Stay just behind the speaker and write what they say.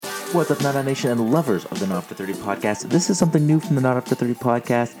What's up, Not Nation and lovers of the Not After 30 podcast? This is something new from the Not After 30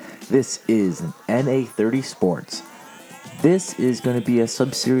 podcast. This is NA30 Sports. This is going to be a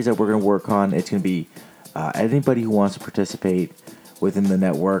sub-series that we're going to work on. It's going to be anybody who wants to participate within the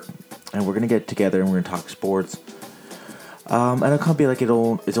network, and we're going to get together and we're going to talk sports. And it'll kind of be like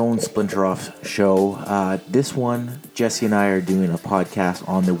its own splinter-off show. This one, Jesse and I are doing a podcast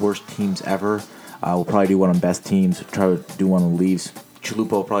on the worst teams ever. We'll probably do one on best teams, try to do one on Leafs.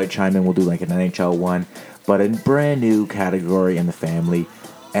 Chalupa will probably chime in. We'll do like an NHL one. But a brand new category in the family,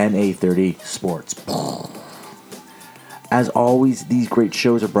 NA30 Sports. As always, these great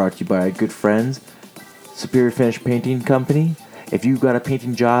shows are brought to you by our good friends, Superior Finish Painting Company. If you've got a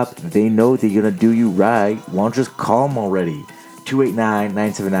painting job, they know they're going to do you right. Why don't you just call them already?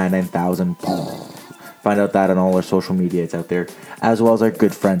 289-979-9000. Find out that on all our social media. It's out there. As well as our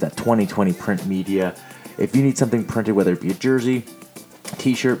good friends at 2020 Print Media. If you need something printed, whether it be a jersey,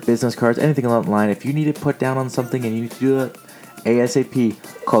 t-shirt, business cards, anything along the line, if you need it put down on something and you need to do it ASAP,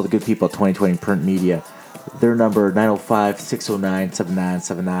 call the good people at 2020 Print Media. Their number,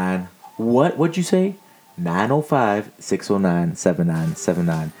 905-609-7979. What'd you say?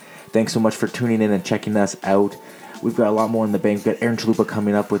 905-609-7979. Thanks so much for tuning in and checking us out. We've got a lot more in the bank. We've got Aaron Chalupa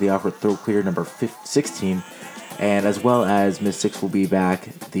coming up with the Awkward Throw Clear number 16. And as well as Miss Six will be back.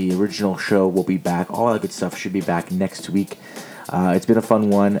 The original show will be back. All that good stuff should be back next week. It's been a fun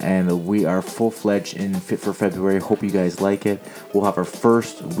one, and we are full-fledged in Fit for February. Hope you guys like it. We'll have our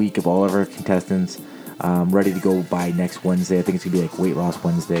first week of all of our contestants ready to go by next Wednesday. I think it's going to be like Weight Loss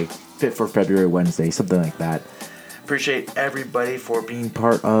Wednesday, Fit for February Wednesday, something like that. Appreciate everybody for being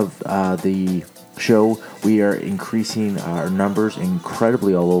part of the show. We are increasing our numbers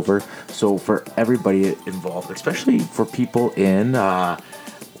incredibly all over. So for everybody involved, especially for people in...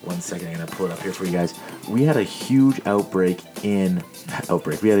 1 second, I'm going to pull it up here for you guys. We had a huge We had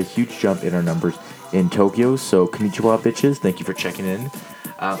a huge jump in our numbers in Tokyo. So, konnichiwa, bitches. Thank you for checking in.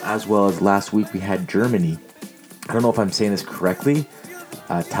 As well as last week, we had Germany. I don't know if I'm saying this correctly.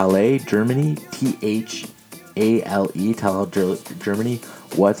 Tale, Germany. Thale, Tale, Germany.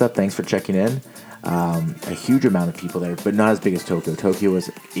 What's up? Thanks for checking in. A huge amount of people there, but not as big as Tokyo. Tokyo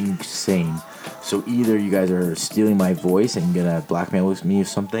was insane. So either you guys are stealing my voice and gonna blackmail me or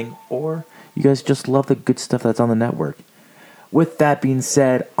something, or you guys just love the good stuff that's on the network. With that being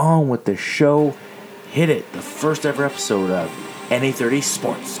said, on with the show. Hit it. The first ever episode of NA30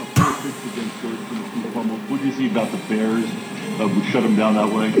 Sports. What do you see about the Bears? We shut them down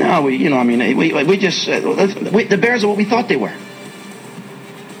that way? No, we just the Bears are what we thought they were.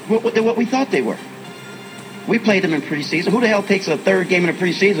 What we thought they were. We played them in preseason. Who the hell takes a third game in the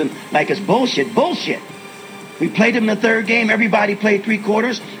preseason like it's bullshit? Bullshit. We played them in the third game. Everybody played three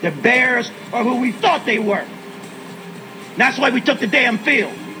quarters. The Bears are who we thought they were. That's why we took the damn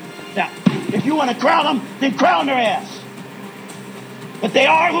field. Now, if you want to crown them, then crown their ass. But they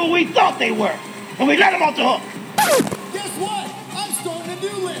are who we thought they were. And we let them off the hook. Guess what? I'm starting a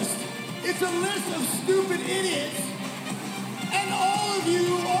new list. It's a list of stupid idiots. And all of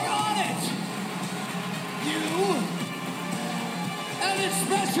you are on it. You, and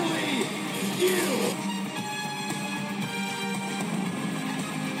especially you.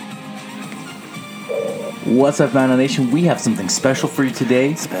 What's up, Mountain Nation? We have something special for you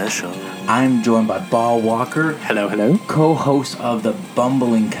today. Special. I'm joined by Ball Walker. Hello, hello. Co-host of the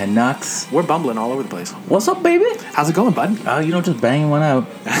Bumbling Canucks. We're bumbling all over the place. What's up, baby? How's it going, bud? Just banging one out.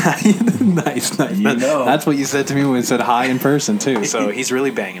 Nice. You know. That's what you said to me when we said hi in person, too. So he's really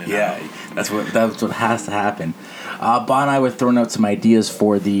banging it out. Yeah, that's what has to happen. Bob and I were throwing out some ideas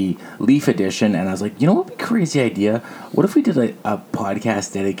for the Leaf edition, and I was like, you know what would be a crazy idea? What if we did a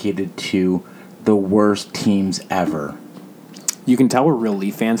podcast dedicated to the worst teams ever? You can tell we're real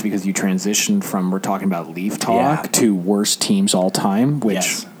Leaf fans because you transitioned from we're talking about Leaf talk to worst teams all time,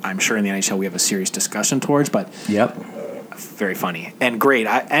 which I'm sure in the NHL we have a serious discussion towards, but yep, very funny and great.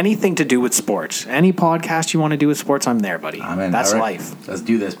 Anything to do with sports, any podcast you want to do with sports, I'm there, buddy. I'm in. That's right. life. Let's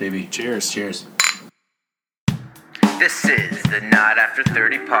do this, baby. Cheers. Cheers. This is the Not After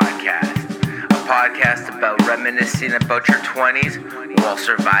 30 podcast, a podcast about reminiscing about your 20s while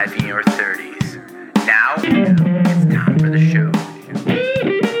surviving your 30s. Now, it's time for the show.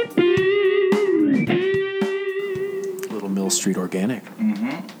 Little Mill Street Organic. Mm-hmm.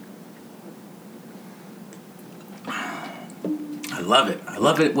 I love it. I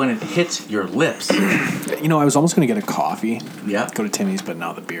love it when it hits your lips. You know, I was almost going to get a coffee. Yeah. Go to Timmy's, but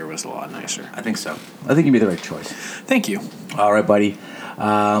now the beer was a lot nicer. I think so. I think you'd be the right choice. Thank you. All right, buddy.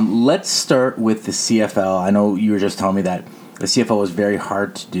 Let's start with the CFL. I know you were just telling me that the CFL was very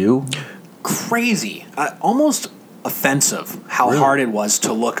hard to do. Crazy. Almost offensive how hard it was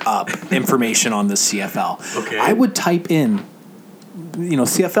to look up information on the CFL. Okay. I would type in,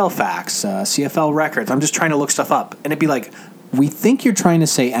 CFL facts, CFL records. I'm just trying to look stuff up. And it'd be like, we think you're trying to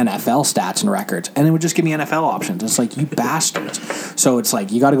say NFL stats and records. And it would just give me NFL options. It's like, you bastards. So it's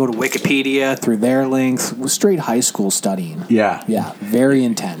like, you got to go to Wikipedia through their links. Straight high school studying. Yeah. Yeah, very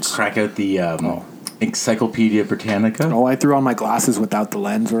intense. Crack out the Encyclopedia Britannica. Oh, I threw on my glasses without the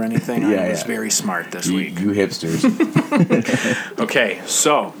lens or anything. Yeah, I was very smart this week. You hipsters. Okay,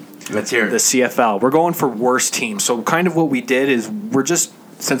 so Let's hear the it. CFL. We're going for worst teams. So kind of what we did is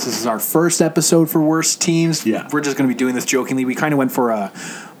since this is our first episode for worst teams, we're just going to be doing this jokingly. We kind of went for a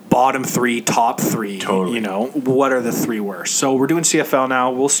bottom 3, top 3. Totally. What are the 3 worst? So we're doing CFL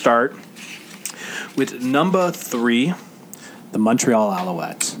now. We'll start with number 3, the Montreal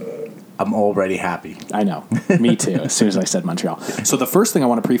Alouettes. I'm already happy. I know. Me too, as soon as I said Montreal. So the first thing I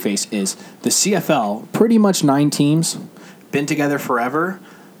want to preface is the CFL, pretty much 9 teams, been together forever.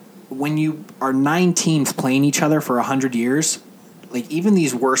 When you are 9 teams playing each other for 100 years, like even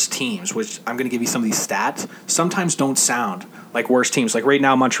these worst teams, which I'm going to give you some of these stats, sometimes don't sound like worst teams. Like right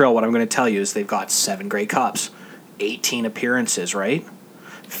now, Montreal, what I'm going to tell you is they've got 7 Grey Cups, 18 appearances, right?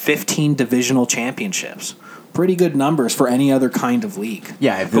 15 divisional championships. Pretty good numbers for any other kind of league.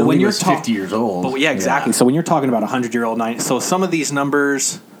 Yeah, if the league was 50 years old. But yeah, exactly. Yeah. So when you're talking about 100-year-old 9, so some of these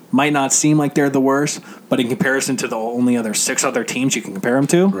numbers might not seem like they're the worst, but in comparison to the only other 6 other teams you can compare them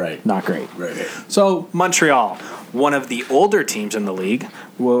to, not great. Right. So Montreal, one of the older teams in the league,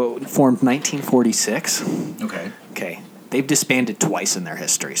 formed 1946. Okay. They've disbanded twice in their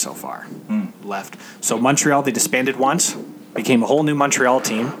history so far. Left. So Montreal, they disbanded once, became a whole new Montreal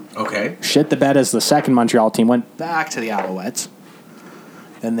team. Okay. Shit the bed as the second Montreal team went back to the Alouettes.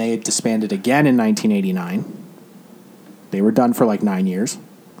 Then they disbanded again in 1989. They were done for like 9 years.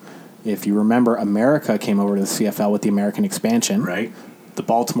 If you remember, America came over to the CFL with the American expansion. Right. The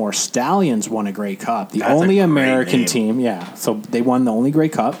Baltimore Stallions won a Grey Cup. The only American team. Yeah. So they won the only Grey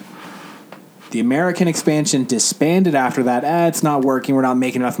Cup. The American expansion disbanded after that. It's not working. We're not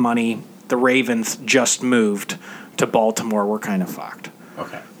making enough money. The Ravens just moved to Baltimore. We're kind of fucked.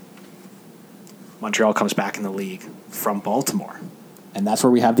 Okay. Montreal comes back in the league from Baltimore. And that's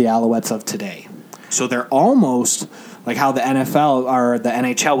where we have the Alouettes of today. So they're almost like how the NFL or the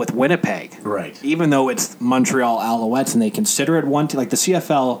NHL with Winnipeg. Right. Even though it's Montreal Alouettes and they consider it one team. Like the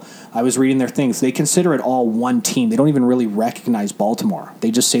CFL, I was reading their things. They consider it all one team. They don't even really recognize Baltimore.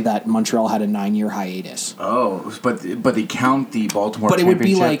 They just say that Montreal had a 9-year hiatus. Oh, but they count the Baltimore But it would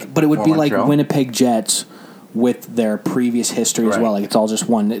be like Montreal? Winnipeg Jets with their previous history as well. Like it's all just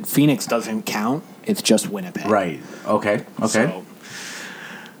one. Phoenix doesn't count. It's just Winnipeg. Right. Okay. So,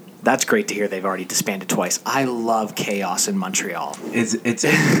 that's great to hear. They've already disbanded twice. I love chaos in Montreal.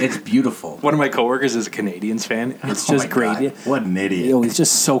 It's beautiful. One of my coworkers is a Canadiens fan. It's just great. God. What an idiot! He's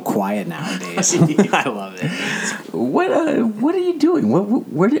just so quiet nowadays. I love it. What are you doing?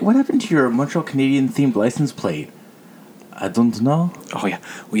 What happened to your Montreal Canadian themed license plate? I don't know. Oh yeah.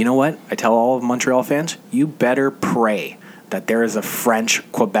 Well, you know what? I tell all of Montreal fans, you better pray that there is a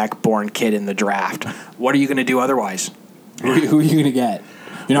French Quebec-born kid in the draft. What are you going to do otherwise? Who are you going to get?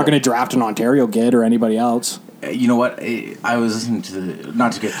 You're not going to draft an Ontario kid or anybody else. You know what? I was listening to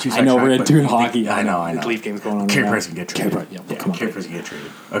not to get too sidetracked. I know we're doing hockey. I know. The Leaf game's going on. Carey Price can get traded. Carey Price can get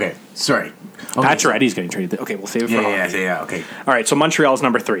traded. Okay, sorry. Pacioretty's getting traded. Okay, we'll save it for hockey. Yeah. Okay. All right. So Montreal's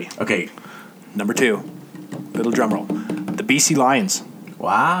number 3. Okay. Number 2. Little drum roll. The BC Lions.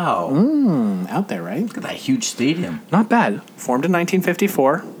 Wow. Out there, right? Look at that huge stadium. Not bad. Formed in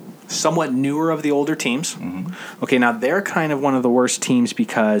 1954. Somewhat newer of the older teams. Mm-hmm. Okay, now they're kind of one of the worst teams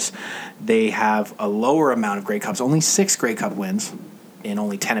because they have a lower amount of Grey Cups. Only 6 Grey Cup wins in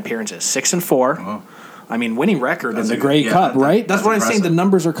only 10 appearances. 6-4. Oh. I mean, winning record in the Grey Cup, right? That's what impressive. I'm saying. The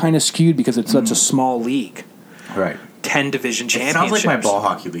numbers are kind of skewed because it's such a small league. Right. 10 division championships. It sounds like my ball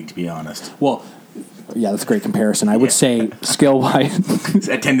hockey league, to be honest. Well, yeah, that's a great comparison. I would say skill-wise...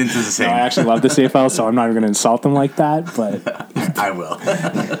 attendance is the same. No, I actually love the CFL, so I'm not even going to insult them like that, but... I will.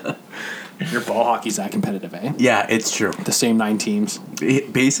 Your ball hockey's that competitive, eh? Yeah, it's true. The same 9 teams.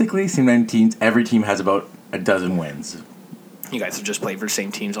 Basically, same 9 teams. Every team has about a dozen wins. You guys have just played for the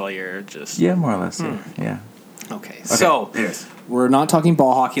same teams all year? Yeah, more or less. Yeah. Okay, so we're not talking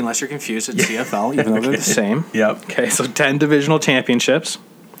ball hockey unless you're confused. It's CFL, even though they're the same. Yep. Okay, so 10 divisional championships.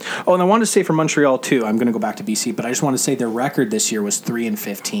 Oh, and I wanted to say for Montreal, too, I'm going to go back to BC, but I just want to say their record this year was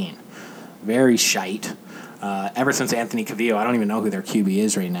 3-15. Very shite. Ever since Anthony Calvillo, I don't even know who their QB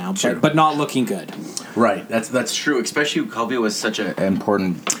is right now, but not looking good. Right, that's true. Especially Calvillo was such an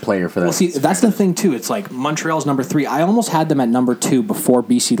important player for that. Well, see, that's the thing too. It's like Montreal's number 3. I almost had them at number 2 before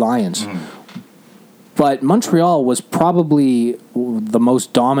BC Lions. But Montreal was probably the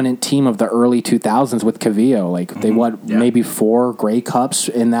most dominant team of the early 2000s with Cavillo. Like, they won maybe 4 Grey Cups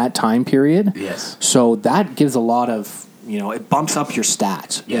in that time period. Yes. So that gives a lot of, it bumps up your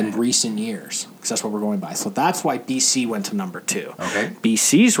stats in recent years, because that's what we're going by. So that's why BC went to number 2. Okay.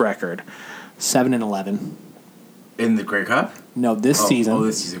 BC's record, 7-11. In the Grey Cup? No, this season. Oh,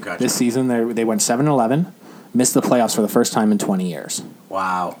 this season, gotcha. This season, they went 7-11, missed the playoffs for the first time in 20 years.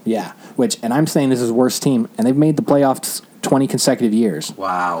 Wow. Yeah, and I'm saying this is the worst team, and they've made the playoffs 20 consecutive years.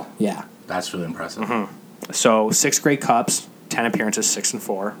 Wow. Yeah. That's really impressive. So 6 Grey Cups, 10 appearances,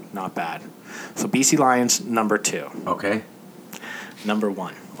 6-4, not bad. So BC Lions, number 2. Okay. Number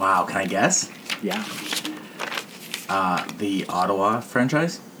 1. Wow, can I guess? Yeah. The Ottawa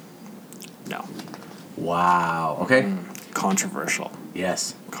franchise? No. Wow. Okay. Controversial.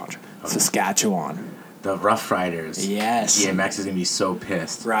 Yes. Saskatchewan. The Rough Riders. Yes. DMX is going to be so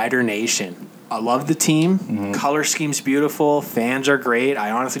pissed. Rider Nation. I love the team. Color scheme's beautiful. Fans are great.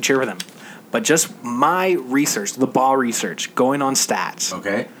 I honestly cheer for them. But just my research, the ball research, going on stats.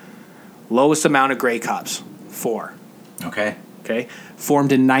 Okay. Lowest amount of Grey Cups, 4. Okay. Okay.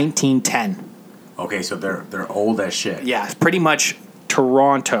 Formed in 1910. Okay, so they're old as shit. Yeah, it's pretty much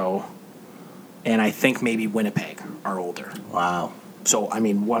Toronto and I think maybe Winnipeg are older. Wow. So, I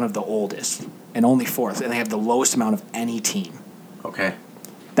mean, one of the oldest and only 4th. And they have the lowest amount of any team. Okay.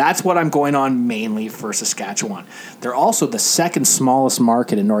 That's what I'm going on mainly for Saskatchewan. They're also the second smallest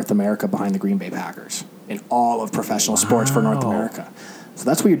market in North America behind the Green Bay Packers in all of professional sports for North America. So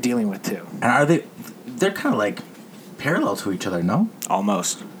that's what you're dealing with too. And they're kind of like parallel to each other, no?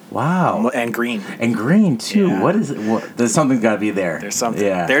 Almost. Wow. And green. And green too. Yeah. What is it? There's something got to be there. There's something.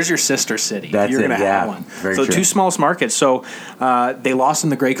 Yeah. There's your sister city. That's You're going to have yeah. one. Very so true. 2 smallest markets. So they lost in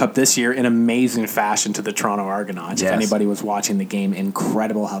the Grey Cup this year in amazing fashion to the Toronto Argonauts. Yes. If anybody was watching the game,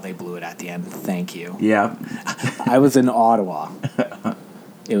 incredible how they blew it at the end. Thank you. Yeah. I was in Ottawa.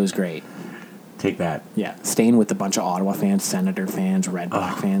 It was great. Take that. Yeah, staying with a bunch of Ottawa fans, Senator fans, Red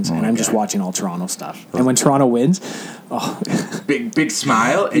Black fans, and my I'm just God. watching all Toronto stuff. And when Toronto wins, Big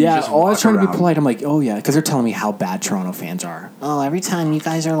smile. And you yeah, just I was walk trying to be around. polite. I'm like, oh yeah, because they're telling me how bad Toronto fans are. Oh, every time you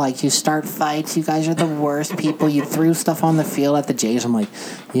guys are like, you start fights, you guys are the worst people. You threw stuff on the field at the Jays, I'm like,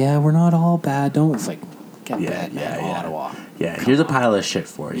 yeah, we're not all bad. Don't. It's like, get Yeah, that, man, yeah. Ottawa. Yeah, here's a pile of shit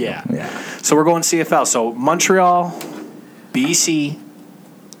for you. Yeah. Yeah. So we're going CFL. So Montreal, BC,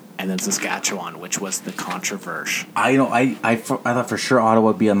 and then Saskatchewan, which was the controversial. I thought for sure Ottawa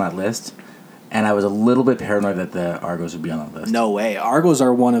would be on that list, and I was a little bit paranoid that the Argos would be on that list. No way. Argos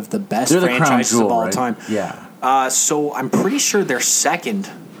are one of the best They're the crown franchises jewel, of all right? time. Yeah. So I'm pretty sure they're second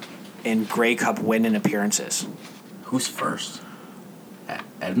in Grey Cup win-in appearances. Who's first?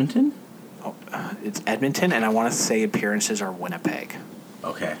 Edmonton? It's Edmonton, and I want to say appearances are Winnipeg.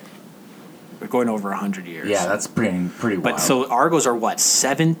 Okay. We're going over 100 years. Yeah, that's pretty wild. But so Argos are what,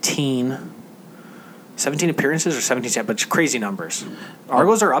 17 appearances or 17, but it's crazy numbers.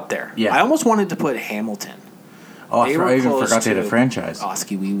 Argos are up there. Yeah. I almost wanted to put Hamilton. I even close forgot they had a to franchise.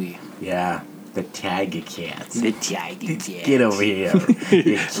 Oski Wee Wee. Yeah. The Tiger Cats. The Tiger Cats. Get over here.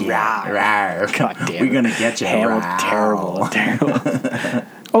 You cat. Rawr. God damn We're it. going to get you. Rawr. Terrible.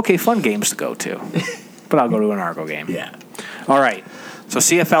 Okay, fun games to go to. But I'll go to an Argo game. Yeah. All right. So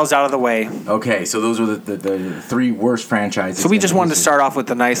CFL's out of the way. Okay, so those were the 3 worst franchises. So we just wanted to start off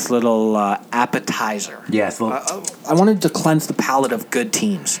with a nice little appetizer. Yes. I wanted to cleanse the palate of good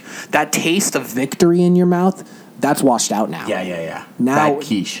teams. That taste of victory in your mouth, that's washed out now. Yeah. Now, Bad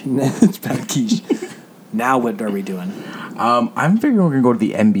quiche. It's bad quiche. Now what are we doing? I'm figuring we're going to go to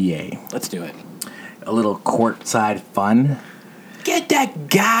the NBA. Let's do it. A little courtside fun. Get that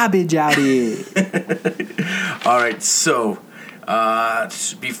garbage out of here. All right, so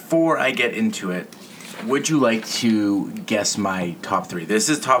before I get into it, would you like to guess my top 3? This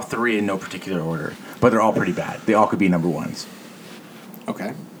is top 3 in no particular order, but they're all pretty bad. They all could be number 1s.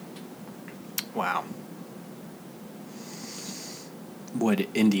 Okay. Wow. Would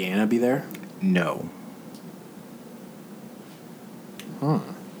Indiana be there? No. I'm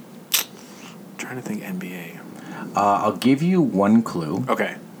trying to think NBA. I'll give you one clue.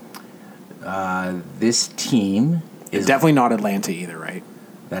 Okay. This team is... Definitely not Atlanta either, right?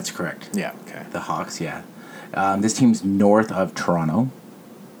 That's correct. Yeah, okay. The Hawks, yeah. This team's north of Toronto.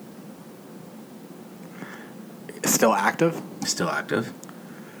 Still active? Still active.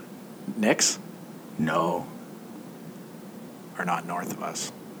 Knicks? No. Are not north of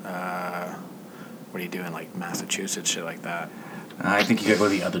us. What are you doing, like Massachusetts, shit like that? I think you gotta go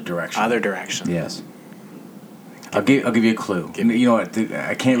the other direction. Other direction. Yes. I'll give you a clue. You know what?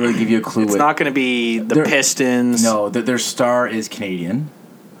 I can't really give you a clue. It's not going to be the Pistons. No, their star is Canadian.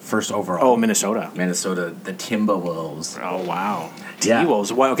 first overall. Oh, Minnesota. Minnesota, the Timberwolves. Oh, wow. Yeah.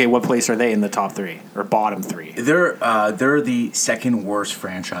 T-Wolves. What place are they in the top 3 or bottom 3? They're the second worst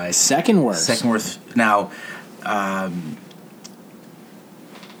franchise. Second worst. Second worst. Now,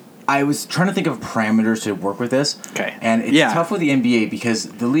 I was trying to think of parameters to work with this. Okay. And it's tough with the NBA because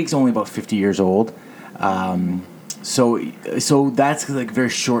the league's only about 50 years old. So that's like a very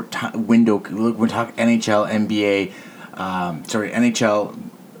short window. We're talking NHL, NBA, NHL,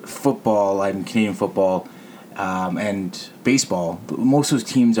 football, Canadian football, and baseball. Most of those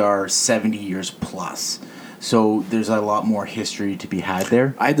teams are 70 years plus. So there's a lot more history to be had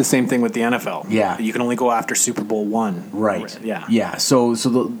there. I had the same thing with the NFL. Yeah. You can only go after Super Bowl 1. Right. Yeah. Yeah. So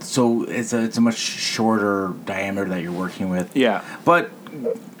it's a much shorter diameter that you're working with. Yeah. But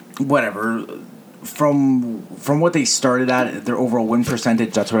whatever. From what they started at, their overall win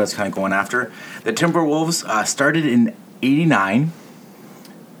percentage, that's what I was kind of going after. The Timberwolves started in '89.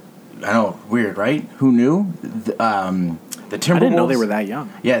 I know, weird, right? Who knew? The Timberwolves. I didn't know they were that young.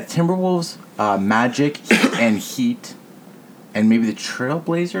 Yeah, Timberwolves, Magic, and Heat, and maybe the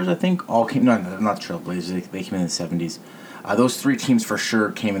Trailblazers. I think all came. No, not the Trailblazers. They came in the '70s. Those 3 teams for sure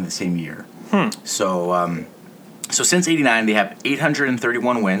came in the same year. So since '89, they have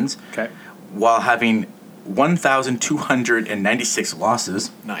 831 wins. Okay. While having 1,296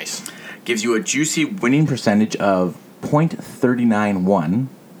 losses. Nice. Gives you a juicy winning percentage of .391.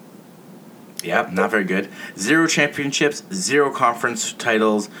 Yeah, not very good. 0 championships, 0 conference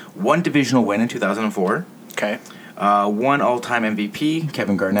titles, 1 divisional win in 2004. Okay. 1 all-time MVP,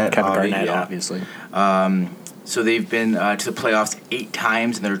 Kevin Garnett. Obviously. So they've been to the playoffs 8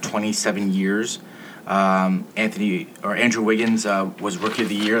 times in their 27 years. Andrew Wiggins was Rookie of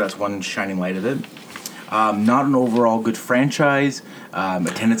the Year. That's one shining light of it. Not an overall good franchise.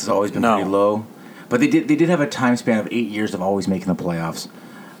 Attendance has always been pretty low. But they did have a time span of 8 years of always making the playoffs.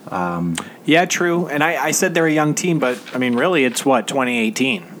 Yeah, true. And I said they're a young team, but, I mean, really, it's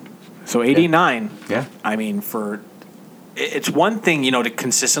 2018. So 89. Yeah. I mean, it's one thing, to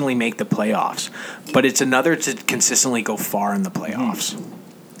consistently make the playoffs, but it's another to consistently go far in the playoffs.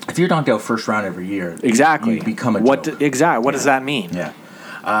 If you're knocked out first round every year, exactly, you become a joke. What does that mean? Yeah.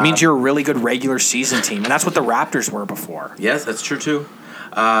 It means you're a really good regular season team, and that's what the Raptors were before. Yes, that's true, too.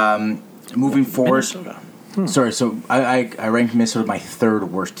 Moving forward. Minnesota. Sorry, so I ranked Minnesota my 3rd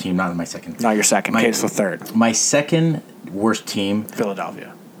worst team, not my second. Not your second. Okay, so 3rd. My 2nd worst team.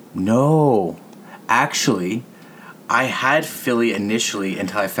 Philadelphia. No. Actually, I had Philly initially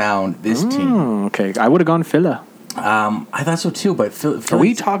until I found this team. Okay, I would have gone Philly. I thought so too, but Philly. Are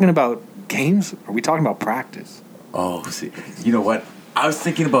we talking about games? Are we talking about practice? Oh, see, you know what? I was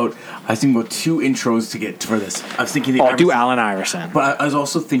thinking about 2 intros to get for this. I was thinking. Do Allen Iverson. But I was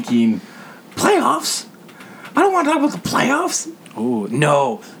also thinking playoffs. I don't want to talk about the playoffs. Ooh,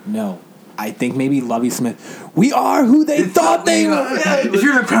 no. I think maybe Lovie Smith. We are who they thought they were. If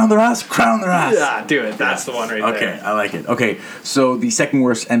you're gonna crown their ass, crown their ass. Yeah, do it. That's the one right there. Okay, I like it. Okay, so the 2nd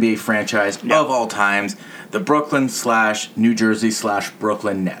worst NBA franchise of all times, the Brooklyn/New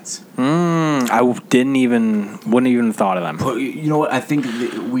Jersey/Brooklyn Nets. I wouldn't even thought of them. But you know what? I think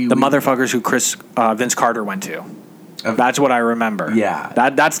the motherfuckers who Vince Carter went to. That's what I remember. Yeah.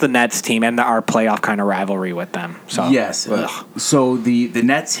 That's the Nets team and our playoff kind of rivalry with them. So yes. So the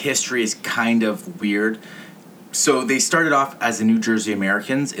Nets' history is kind of weird. So they started off as the New Jersey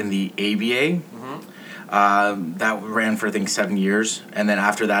Americans in the ABA. That ran for I think 7 years, and then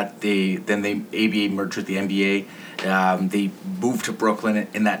after that, the ABA merged with the NBA. They moved to Brooklyn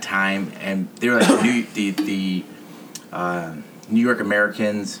in that time, and they were like New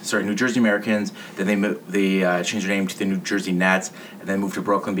Jersey Americans. Then they changed their name to the New Jersey Nets, and then moved to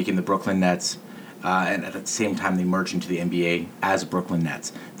Brooklyn, became the Brooklyn Nets. And at the same time, they merged into the NBA as Brooklyn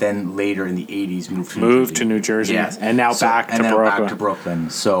Nets. Then later in the 80s, moved to New Jersey. Yes. And now back to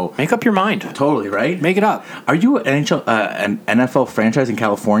Brooklyn. So make up your mind. Totally, right? Make it up. Are you an NFL franchise in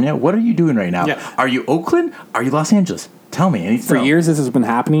California? What are you doing right now? Yeah. Are you Oakland? Are you Los Angeles? Tell me. For years, this has been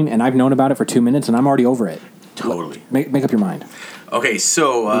happening, and I've known about it for 2 minutes, and I'm already over it. Totally. Make up your mind. Okay,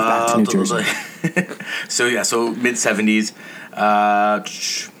 so move back to New Jersey. so mid 70s.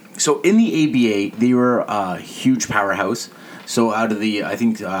 So in the ABA, they were a huge powerhouse. So out of the, I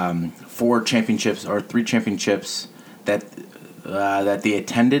think, 4 championships or 3 championships that they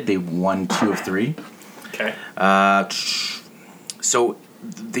attended, they won 2 of 3. Okay. So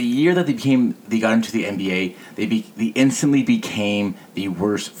the year that they got into the NBA, they instantly became the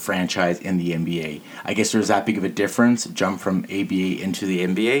worst franchise in the NBA. I guess there's that big of a difference, jump from ABA into the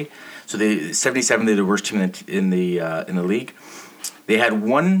NBA. So 77, they're the worst team in the league. They had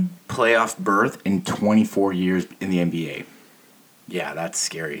 1 playoff berth in 24 years in the NBA. Yeah, that's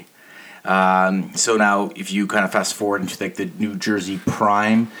scary. So now, if you kind of fast forward into like the New Jersey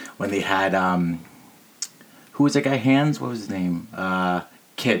Prime, when they had who was that guy? Hands? What was his name?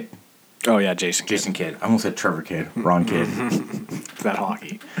 Kidd. Oh yeah, Jason Kidd. I almost said Trevor Kidd. Ron Kidd. that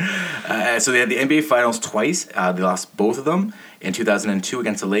hockey. So they had the NBA Finals twice. They lost both of them in 2002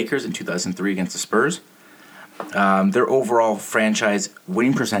 against the Lakers and 2003 against the Spurs. Their overall franchise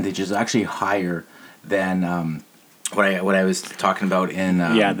winning percentage is actually higher than what I was talking about in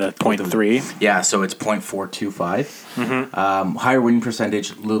the 0.3. Yeah, so it's 0.425. Higher winning percentage,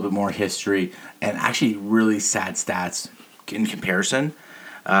 a little bit more history, and actually really sad stats in comparison.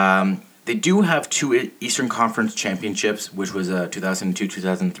 They do have 2 Eastern Conference championships, which was 2002,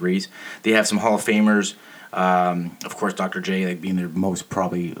 2003s. They have some Hall of Famers. Of course, Dr. J, like being their most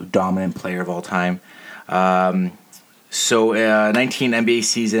probably dominant player of all time. 19 NBA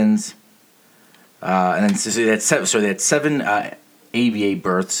seasons. And then they had 7 ABA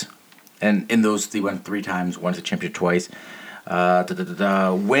berths, and in those they won 3 times, won the championship twice.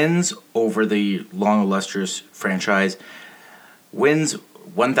 Wins over the long illustrious franchise. Wins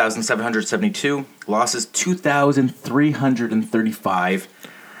 1,772. Losses 2,335.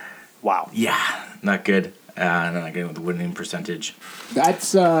 Wow. Yeah, not good. Not good with the winning percentage.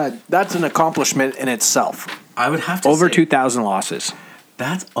 That's an accomplishment in itself. I would have to over say, 2,000 losses.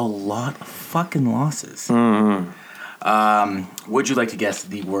 That's a lot of fucking losses. Would you like to guess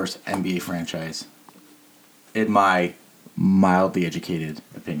the worst NBA franchise? In my mildly educated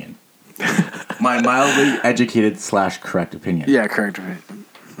opinion. My mildly educated / correct opinion. Yeah, correct.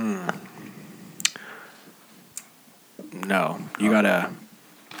 No, you gotta.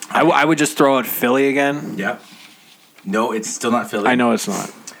 I would just throw out Philly again. Yep. No, it's still not Philly. I know it's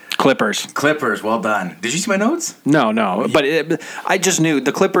not. Clippers. Well done. Did you see my notes? No, but I just knew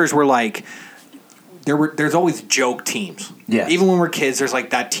the Clippers were like. There's always joke teams. Yes. Even when we're kids, there's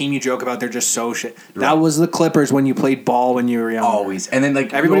like that team you joke about. They're just so shit. Right. That was the Clippers when you played ball when you were young. Always. And then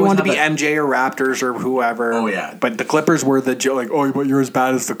like everybody wanted to be MJ or Raptors or whoever. Oh yeah. But the Clippers were the joke. Like, oh, but you're as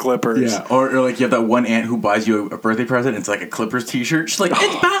bad as the Clippers. Yeah. Or like you have that one aunt who buys you a birthday present. It's like a Clippers T-shirt. She's like,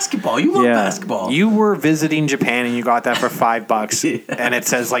 it's basketball. You love basketball. You were visiting Japan and you got that for $5, and it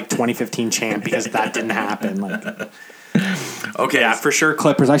says like 2015 champ because that didn't happen. Like. Okay. Yeah, for sure,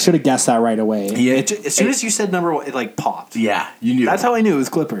 Clippers. I should have guessed that right away. Yeah. As soon as you said number 1, it like popped. Yeah, you knew. That's how I knew it was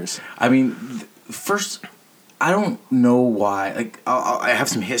Clippers. I mean, first, I don't know why. Like, I have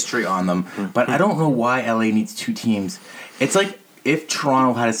some history on them, but I don't know why LA needs 2 teams. It's like if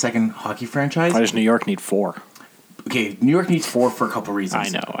Toronto had a second hockey franchise. Why does New York need 4? Okay, New York needs 4 for a couple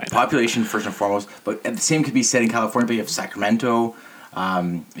reasons. I know. Population first and foremost, but the same could be said in California. But you have Sacramento,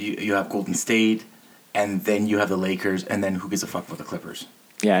 you have Golden State. And then you have the Lakers, and then who gives a fuck about the Clippers?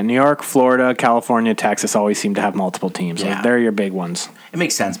 Yeah, New York, Florida, California, Texas always seem to have multiple teams. Yeah. Like, they're your big ones. It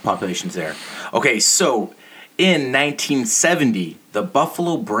makes sense. Population's there. Okay, so in 1970, the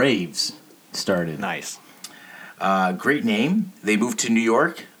Buffalo Braves started. Nice. Great name. They moved to New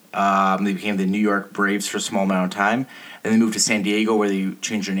York. They became the New York Braves for a small amount of time. Then they moved to San Diego, where they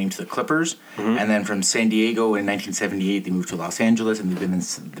changed their name to the Clippers. Mm-hmm. And then from San Diego in 1978, they moved to Los Angeles, and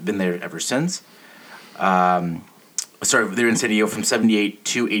they've been there ever since. They were in San Diego from 78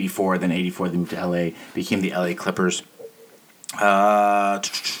 to 84. Then 84, they moved to LA, became the LA Clippers.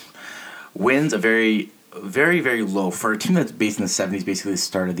 Wins a very, very, very low for a team that's based in the 70s, basically the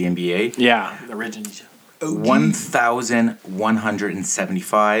start of the NBA. Yeah, originally.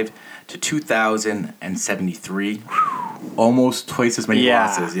 1,175 to 2,073. Almost twice as many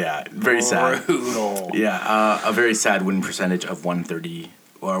losses. Yeah, very sad. Brutal. Yeah, a very sad winning percentage of 130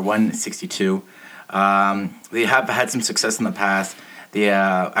 or 162. They have had some success in the past. They've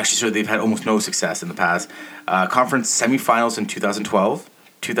had almost no success in the past. Conference semifinals in 2012,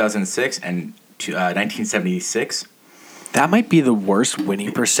 2006, and 1976. That might be the worst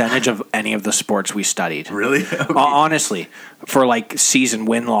winning percentage of any of the sports we studied. Really? Okay. Honestly, for like season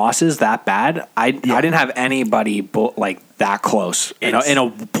win losses that bad, I didn't have anybody like that close in a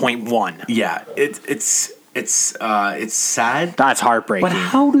 0.1. Yeah, it's sad. That's heartbreaking. But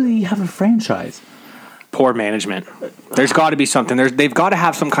how do they have a franchise? Poor management. There's got to be something. They've got to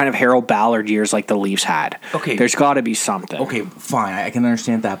have some kind of Harold Ballard years like the Leafs had. Okay. There's got to be something. Okay, fine. I can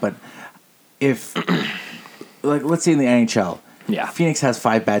understand that. But if, like, let's say in the NHL, Phoenix has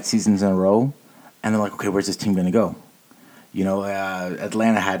 5 bad seasons in a row, and they're like, okay, where's this team going to go? You know,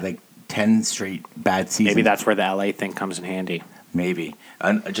 Atlanta had like 10 straight bad seasons. Maybe that's where the LA thing comes in handy. Maybe.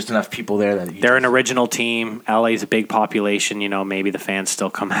 Just enough people there that they're an original team. LA's a big population. You know, maybe the fans still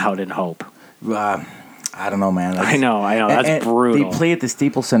come out and hope. I don't know, man. I know. That's and brutal. They play at the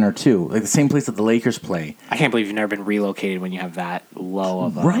Staples Center too, like the same place that the Lakers play. I can't believe you've never been relocated when you have that low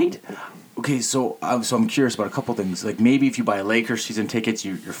of a... Right? Okay, so I'm curious about a couple things. Like maybe if you buy Lakers season tickets,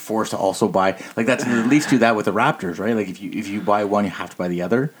 you're forced to also buy like that's at least do that with the Raptors, right? Like if you buy one, you have to buy the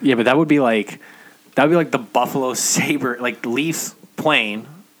other. Yeah, but that would be like the Buffalo Sabre, like Leafs playing,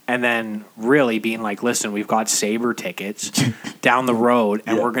 and then really being like, listen, we've got Sabre tickets down the road,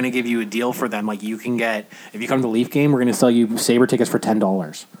 and we're going to give you a deal for them. Like you can get, if you come to the Leaf game, we're going to sell you Sabre tickets for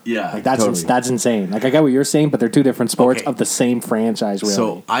 $10. Yeah, like that's totally. that's insane. Like I get what you're saying, but they're two different sports Okay. of the same franchise. Really.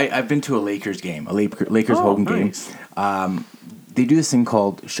 So I've been to a Lakers game, a Lakers home nice. game. They do this thing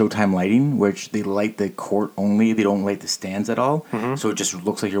called Showtime lighting, which they light the court only. They don't light the stands at all. Mm-hmm. So it just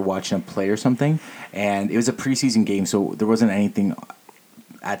looks like you're watching a play or something. And it was a preseason game, so there wasn't anything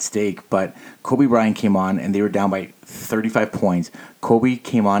at stake. But Kobe Bryant came on, and they were down by 35 points. Kobe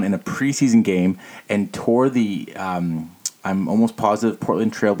came on in a preseason game and tore the, I'm almost positive,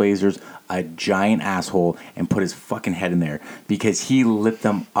 Portland Trailblazers a giant asshole and put his fucking head in there because he lit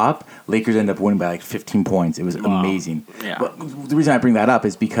them up. Lakers ended up winning by like 15 points. It was amazing. Yeah. But the reason I bring that up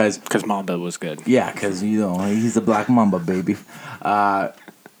is because Mamba was good. yeah, because he's the Black Mamba, baby.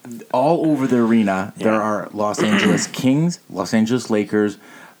 All over the arena, there are Los Angeles Kings, Los Angeles Lakers,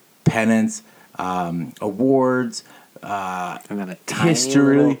 pennants, awards, And then a tiny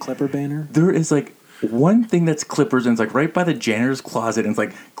history. little Clipper banner. There is like one thing that's Clippers, and it's like right by the janitor's closet, and it's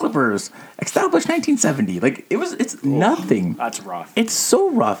like Clippers established 1970. Like it's nothing. That's rough. It's so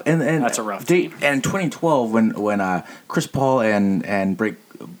rough, and That's a rough team. And in 2012, when Chris Paul and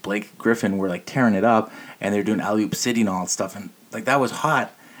Blake Griffin were like tearing it up, and they're doing alley-oop city and all that stuff, and like that was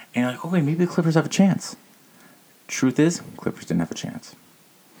hot, and you're like, okay, maybe the Clippers have a chance. Truth is, Clippers didn't have a chance.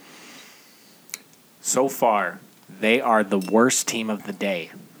 So far, they are the worst team of the day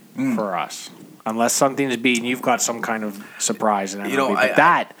for us. Unless something's beaten, you've got some kind of surprise in MLB.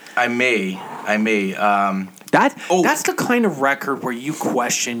 But I may. that's the kind of record where you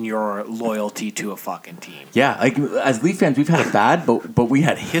question your loyalty to a fucking team. Yeah, like as Leaf fans, we've had it bad, but we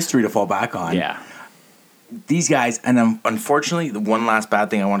had history to fall back on. Yeah. These guys, and unfortunately, the one last bad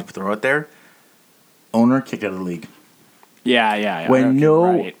thing I want to throw out there: owner kicked out of the league. Yeah. When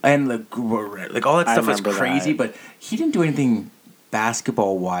right. and like all that I stuff was remember crazy, that. but he didn't do anything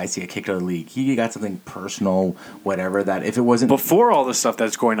basketball wise to get kicked out of the league. He got something personal, whatever. That if it wasn't Before all the stuff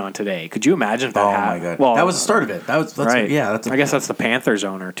that's going on today, could you imagine if that oh happened? my god, Well, that was the start of it. That's right. Yeah, that's I guess that's the Panthers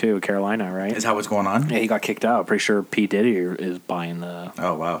owner too, Carolina, right? is how it's going on. Yeah, he got kicked out. Pretty sure P. Diddy is buying the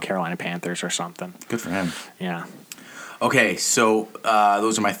Oh wow, Carolina Panthers or something. good for him. Yeah, Okay, so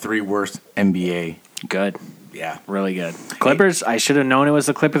those are my three worst NBA. good. Yeah, Really good. Clippers, I should have known it was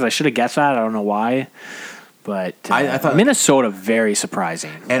the Clippers. I should have guessed that. I don't know why. But I thought Minnesota, very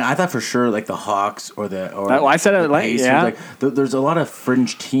surprising. and I thought for sure like the Hawks or I said it the like- Pacers, yeah. like there's a lot of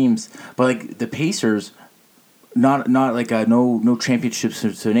fringe teams, but like the Pacers, not like no championships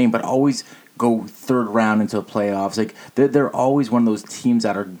to name, but always go third round into the playoffs. Like they're always one of those teams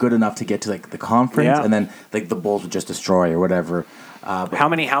that are good enough to get to like the conference, Yeah. and then like the Bulls would just destroy or whatever. How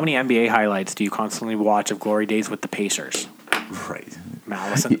many NBA highlights do you constantly watch of glory days with the Pacers? Right.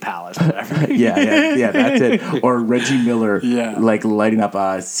 Malice in the Palace, whatever. Yeah, that's it. Or Reggie Miller, Yeah. like lighting up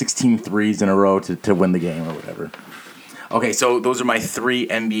 16 threes in a row to win the game or whatever. Okay, so those are my three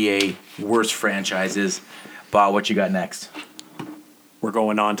NBA worst franchises. Bob, what you got next? We're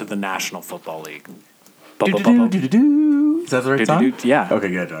going on to the National Football League. Do-do-do-do-do-do. Is that the right song? Do-do-do, yeah. Okay,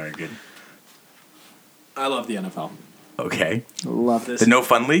 good. All right, good. I love the NFL. Okay. Love this. The No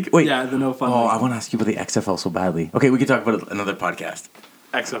Fun League? Wait. Yeah, the No Fun Oh, League. I want to ask you about the XFL so badly. Okay, we can talk about it another podcast.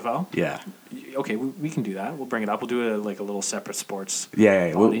 XFL? Yeah. Okay, we can do that. We'll bring it up. We'll do a little separate sports.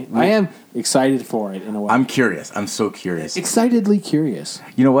 Yeah. body. I am excited for it in a way. I'm curious. I'm so curious. excitedly curious.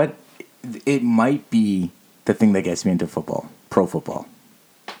 You know what? It might be the thing that gets me into football, pro football.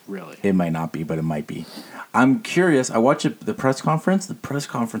 Really? It might not be, but it might be. I'm curious. I watched the press conference. The press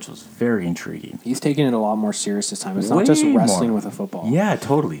conference was very intriguing. He's taking it a lot more serious this time. It's Way not just wrestling more. with a football. Yeah,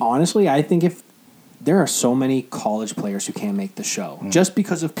 totally. Honestly, I think if there are so many college players who can't make the show just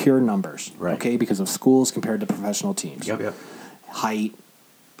because of pure numbers, Right. okay, because of schools compared to professional teams. Yep. Height,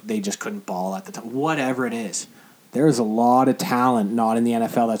 they just couldn't ball at the time. Whatever it is. There is a lot of talent not in the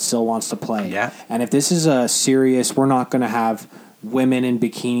NFL that still wants to play. Yeah. And if this is a serious, we're not going to have women in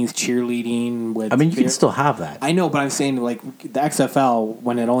bikinis cheerleading with. I mean, you can still have that. I know, but I'm saying like the XFL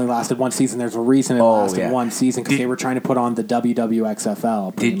when it only lasted one season. There's a reason it lasted yeah. one season because Did- they were trying to put on the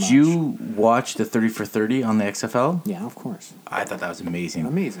WWXFL. pretty Did much. you watch the 30 for 30 on the XFL? Yeah, of course. I thought that was amazing.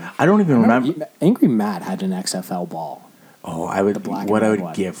 Amazing. I don't even remember. Angry Matt had an XFL ball. Oh, I would. black and What I red would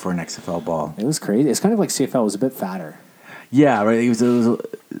one. give for an XFL ball. It was crazy. It's kind of like CFL was a bit fatter. Yeah, right.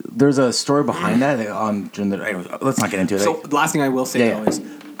 There's a story behind that. Anyways, let's not get into it. So the last thing I will say Yeah, though yeah. is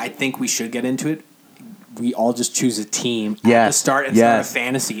I think we should get into it. We all just choose a team at the Yes, start and yes. start a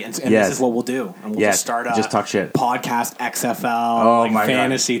fantasy, and Yes. this is what we'll do. And we'll Yes, just start a just talk shit. podcast XFL Oh my God.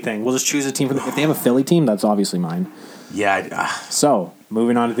 fantasy thing. We'll just choose a team for if they have a Philly team, that's obviously mine. Yeah, So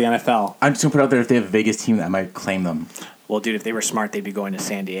moving on to the NFL. I'm just gonna put out there if they have a Vegas team, I might claim them. Well, dude, if they were smart, they'd be going to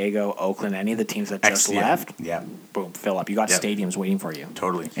San Diego, Oakland, any of the teams that just left. Yeah, Boom, fill up. You got Yep. stadiums waiting for you.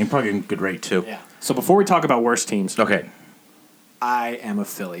 totally. And probably a good rate too. Yeah. So before we talk about worst teams, Okay. I am a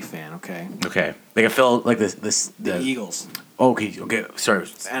Philly fan. Okay. Okay. Like I feel like the The Eagles. Okay. Okay. Sorry.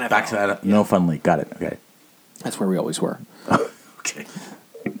 NFL. Back to that. No fun league. Got it. Okay. That's where we always were. Okay.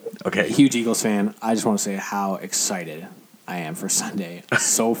 Okay. Huge Eagles fan. I just want to say how excited I am for Sunday.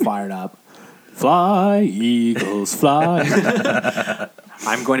 So fired up. Fly, Eagles, fly.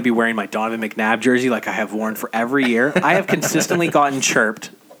 I'm going to be wearing my Donovan McNabb jersey like I have worn for every year. I have consistently gotten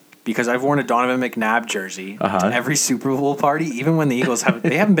chirped because I've worn a Donovan McNabb jersey to every Super Bowl party, even when the Eagles haven't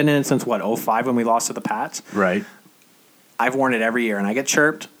been in it since, 05 when we lost to the Pats. Right. I've worn it every year, and I get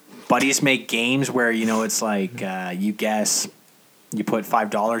chirped. Buddies make games where, it's like you guess, you put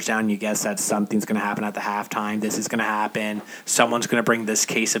 $5 down, you guess that something's going to happen at the halftime. This is going to happen. Someone's going to bring this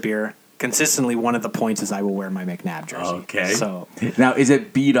case of beer. Consistently, one of the points is I will wear my McNabb jersey. Okay. So, Now, is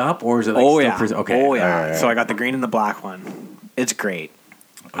it beat up or is it like oh still yeah, okay. oh yeah. All right. So I got the green and the black one. It's great.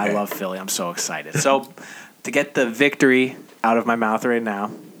 I Okay. love Philly. I'm so excited. So to get the victory out of my mouth right now,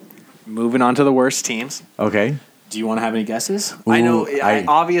 moving on to the worst teams. Okay. Do you want to have any guesses? I know. Ooh, I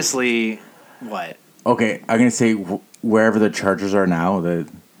obviously. What? Okay. I'm gonna say wherever the Chargers are now, the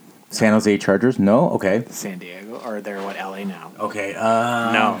San Jose Chargers. No. Okay. San Diego, or they're LA now? Okay.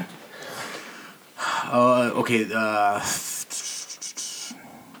 No. Okay.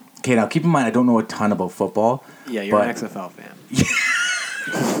 Okay. Now, keep in mind, I don't know a ton about football. Yeah, you're but an XFL fan.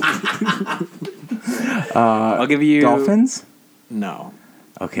 I'll give you Dolphins. No.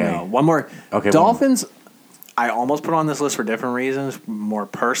 Okay. No. One more. Okay, Dolphins. I almost put on this list for different reasons, more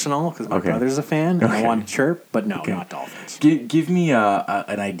personal because my Okay. brother's a fan and I Okay. want to chirp. But no, Okay. not Dolphins. Give me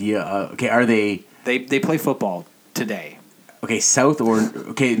an idea. Okay. Are they They play football today.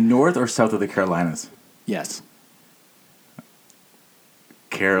 okay? North or south of the Carolinas? Yes.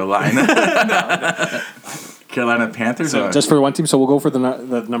 Carolina. Carolina Panthers. So or- just for one team, so we'll go for the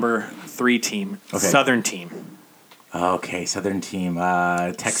number 3 team, Okay. Southern team. okay, Southern team.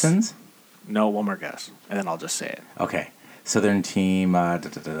 Texans. No, one more guess, and then I'll just say it. Okay, Southern team.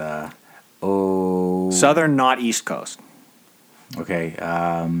 Oh. Southern, not East Coast. Okay.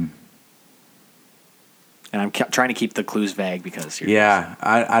 And I'm trying to keep the clues vague because you're Yeah,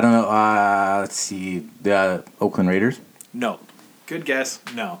 I don't know. Let's see. The Oakland Raiders. No. Good guess.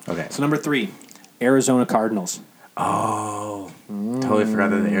 No. Okay. So number 3, Arizona Cardinals, Oh, totally forgot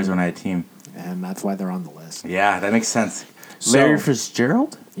that the Arizona had a team. and that's why they're on the list. Yeah, that makes sense. So- Larry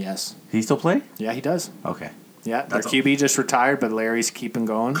Fitzgerald. Yes. Did he still play? Yeah, he does. Okay. Yeah, their That's QB just retired, but Larry's keeping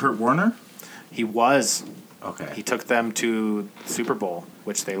going. Kurt Warner. He was. Okay. He took them to Super Bowl,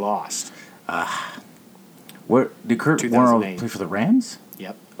 which they lost. What did Kurt Warner 2008. play for the Rams?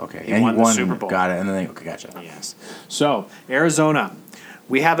 Yep. Okay, He and won he the won. Super Bowl. Got it. And then okay, gotcha. Yes. So, Arizona,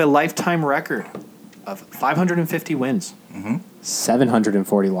 we have a lifetime record of 550 wins,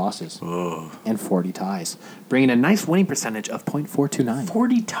 740 losses, and 40 ties, bringing a nice winning percentage of .429.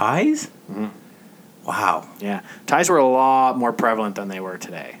 40 ties. Wow. Yeah, ties were a lot more prevalent than they were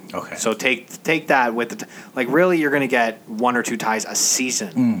today. Okay. So take that with the really you're going to get 1 or 2 ties a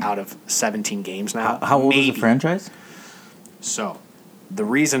season out of 17 games now. How old is Maybe. the franchise? So, the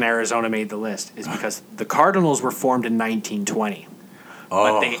reason Arizona made the list is because the Cardinals were formed in 1920,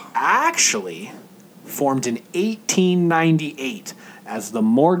 but they actually formed in 1898 as the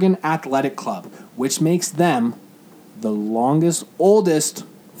Morgan Athletic Club, which makes them the oldest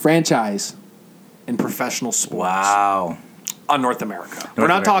franchise in professional sports Wow. on North America. We're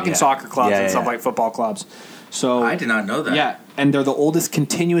not America, talking yeah. soccer clubs Yeah, and yeah, stuff yeah. like football clubs. So I did not know that. Yeah, and they're the oldest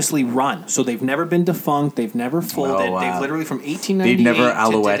continuously run. So they've never been defunct. They've never folded. Oh, wow. They've literally from 1898. They've never to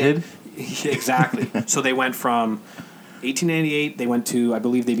alouetted? today- Exactly. So they went from 1898. They went to, I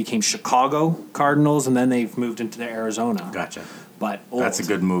believe, they became Chicago Cardinals, and then they've moved into Arizona. Gotcha. But That's a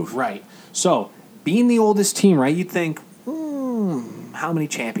good move. right? So being the oldest team, right? You'd think, how many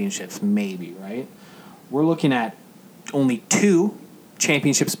championships? Maybe, right? We're looking at only 2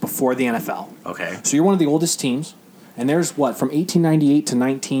 championships before the NFL. Okay. So you're one of the oldest teams, and there's what, from 1898 to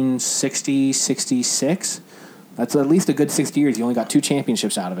 1960, 66? That's at least a good 60 years. You only got 2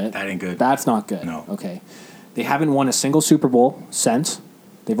 championships out of it. That ain't good. That's not good. No. Okay. They haven't won a single Super Bowl since.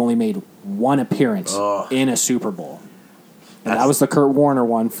 They've only made one appearance in a Super Bowl. And that was the Kurt Warner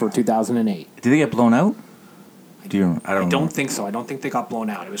one for 2008. Did they get blown out? I don't think so. I don't think they got blown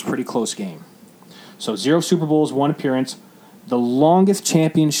out. It was a pretty close game. So 0 Super Bowls, 1 appearance. The longest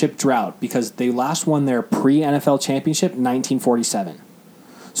championship drought, because they last won their pre-NFL championship in 1947.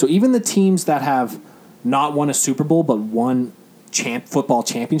 So even the teams that have not won a Super Bowl but won football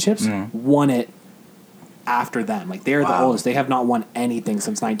championships won it after them. Like, they're the oldest. They have not won anything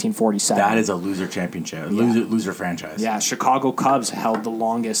since 1947. That is a loser championship. Loser franchise. Yeah, Chicago Cubs held the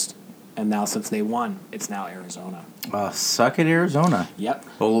longest, and now since they won, it's now Arizona. Suck it, Arizona. Yep.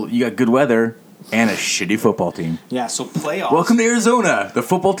 Well, you got good weather and a shitty football team. Yeah, so playoffs. Welcome to Arizona. The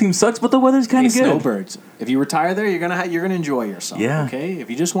football team sucks, but the weather's kind of good. Snowbirds. If you retire there, you're gonna enjoy yourself. Yeah. Okay. If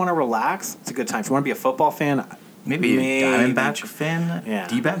you just want to relax, it's a good time. If you want to be a football fan, maybe a Diamondback fan. Yeah.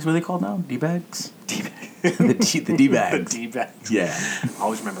 D-bags, what are they called now? D-bags. the D-bags. The D-bags. Yeah. I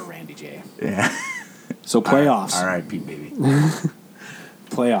always remember Randy J. Yeah. So playoffs. All right, Pete, baby.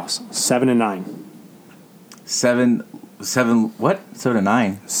 Playoffs. 7-9. 7 what?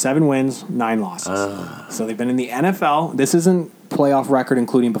 7-9. 7 wins, 9 losses. So they've been in the NFL. This isn't playoff record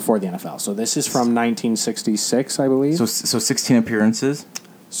including before the NFL. So this is from 1966, I believe. So 16 appearances.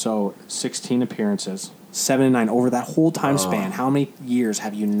 So 16 appearances, 7-9 over that whole time span. How many years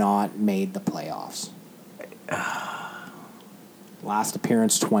have you not made the playoffs? Last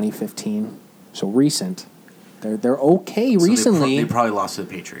appearance 2015. So recent. They're okay recently. They probably lost to the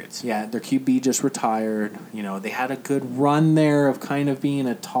Patriots. Yeah, their QB just retired. You know, they had a good run there of kind of being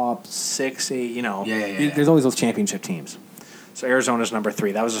a top 6, 8, you know. Yeah. There's always those championship teams. So Arizona's number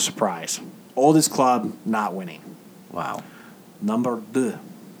 3. That was a surprise. Oldest club, not winning. Wow. Number 2.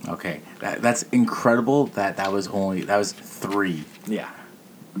 Okay. That's incredible that was 3. Yeah.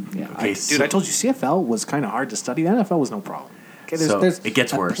 Okay, I told you CFL was kind of hard to study. The NFL was no problem. Okay, there's it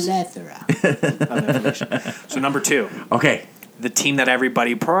gets worse. Plethora of information. So number 2. Okay. The team that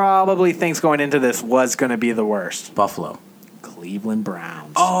everybody probably thinks going into this was going to be the worst. Buffalo. Cleveland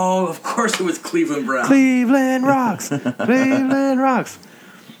Browns. Oh, of course it was Cleveland Browns. Cleveland rocks. Cleveland rocks.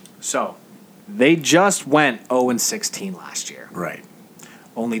 So, they just went 0-16 last year. Right.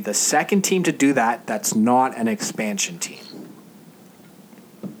 Only the second team to do that that's not an expansion team.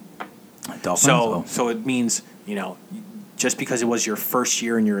 Dolphins. So it means, just because it was your first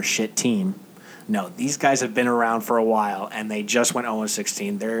year and you're a shit team, no, these guys have been around for a while and they just went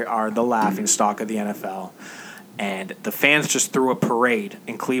 0-16. They are the laughing stock of the NFL. And the fans just threw a parade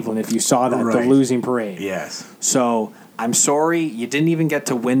in Cleveland, if you saw that, the losing parade. Yes. So I'm sorry you didn't even get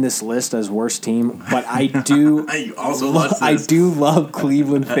to win this list as worst team, but I do I do love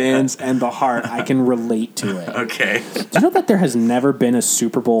Cleveland fans and the heart. I can relate to it. Okay. Do you know that there has never been a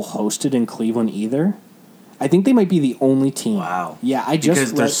Super Bowl hosted in Cleveland either? I think they might be the only team. Wow. Yeah,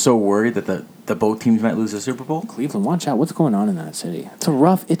 because they're so worried that the both teams might lose the Super Bowl. Cleveland, watch out! What's going on in that city? It's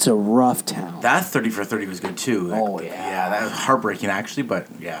a rough town. That 30 for 30 was good too. Yeah, that was heartbreaking actually, but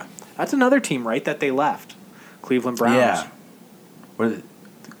yeah. That's another team, right? That they left. Cleveland Browns. Yeah.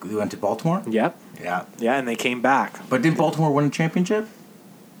 They went to Baltimore? Yep. Yeah. Yeah, and they came back. But didn't Baltimore win a championship?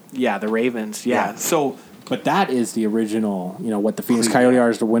 Yeah, the Ravens. Yeah. So, but that is the original, what the Phoenix Coyotes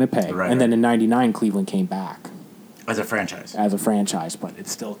are to Winnipeg. Right, and then in 99, Cleveland came back. As a franchise. But it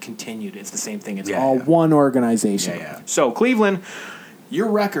still continued. It's the same thing. It's all one organization. Yeah. So, Cleveland, your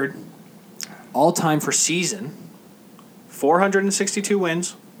record, all time for season, 462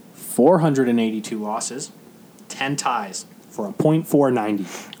 wins, 482 losses, 10 ties for a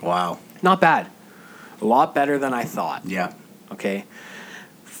 .490. Wow. Not bad. A lot better than I thought. Yeah. Okay.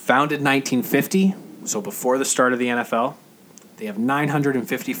 Founded 1950, so before the start of the NFL. They have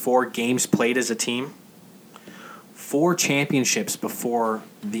 954 games played as a team. 4 championships before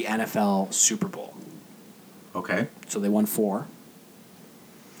the NFL Super Bowl. Okay. So they won 4.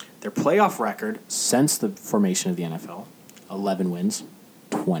 Their playoff record since the formation of the NFL, 11 wins,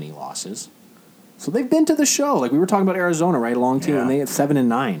 20 losses. So they've been to the show. Like we were talking about Arizona, right? A long team, and they had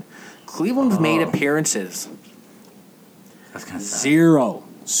 7-9. Cleveland's made appearances. That's kind of 0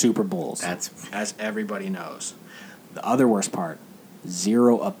 Super Bowls. That's as everybody knows. The other worst part,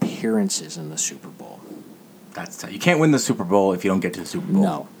 0 appearances in the Super Bowl. That's you can't win the Super Bowl if you don't get to the Super Bowl.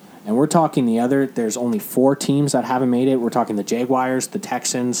 No. And we're talking there's only 4 teams that haven't made it. We're talking the Jaguars, the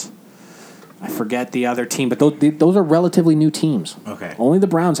Texans. I forget the other team, but those are relatively new teams. Okay. Only the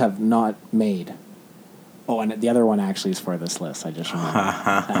Browns have not made. Oh, and the other one actually is for this list. I just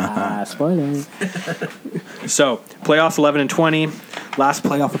remembered. Spoilers. So, playoffs 11-20. Last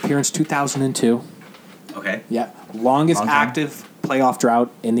playoff appearance 2002. Okay. Yeah. Longest active playoff drought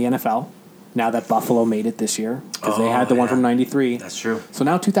in the NFL. Now that Buffalo made it this year, because they had the one from '93. That's true. So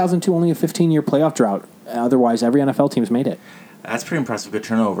now 2002, only a 15-year playoff drought. Otherwise, every NFL team's made it. That's pretty impressive. Good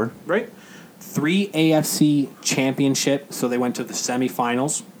turnover. Right. 3 AFC championship. So they went to the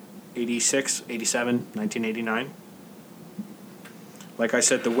semifinals, 86, 87, 1989. Like I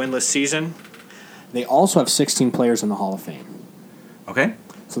said, the winless season. They also have 16 players in the Hall of Fame. Okay.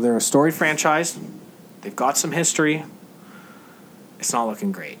 So they're a storied franchise. They've got some history. It's not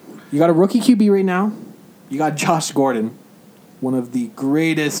looking great. You got a rookie QB right now. You got Josh Gordon, one of the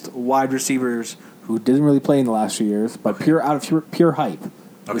greatest wide receivers who didn't really play in the last few years, but out of pure hype.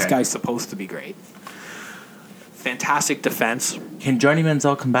 This guy's supposed to be great. Fantastic defense. Can Johnny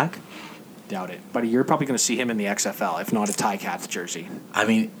Manziel come back? Doubt it. But you're probably going to see him in the XFL, if not a Ticats jersey. I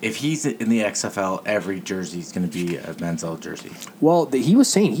mean, if he's in the XFL, every jersey is going to be a Manziel jersey. Well, he was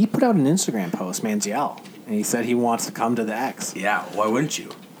saying, he put out an Instagram post, Manziel, and he said he wants to come to the X. Yeah, why wouldn't you?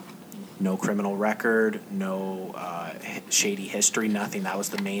 No criminal record, no shady history, nothing. That was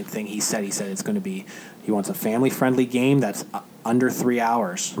the main thing he said. He said it's going to be, he wants a family-friendly game that's under 3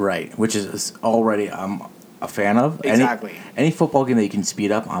 hours. Right, which is already I'm a fan of. Exactly. Any football game that you can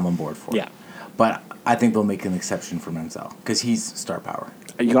speed up, I'm on board for. Yeah. But I think they'll make an exception for Manziel because he's star power.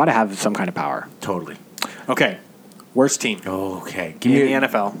 You got to have some kind of power. Totally. Okay, worst team. Okay. In the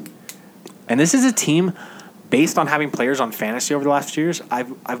NFL. And this is a team, based on having players on fantasy over the last few years,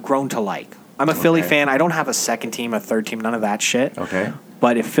 I've grown to like. I'm a Philly fan. I don't have a second team, a third team, none of that shit. Okay.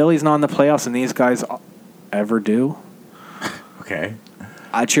 But if Philly's not in the playoffs and these guys ever do, okay,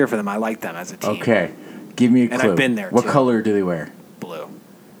 I cheer for them. I like them as a team. Okay. Give me a clue. And I've been there, What too. color do they wear? Blue.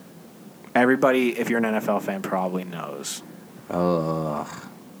 Everybody, if you're an NFL fan, probably knows. And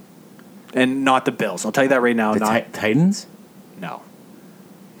not the Bills. I'll tell you that right now. The Titans? No.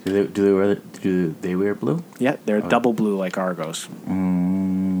 Do they wear blue? Yeah, they're double blue like Argos.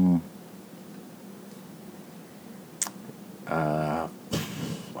 I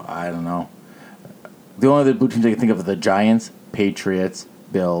don't know. The only other blue teams I can think of are the Giants, Patriots,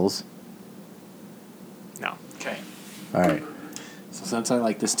 Bills. No. Okay. All right. So since I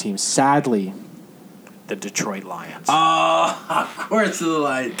like this team, sadly, the Detroit Lions. Oh, of course the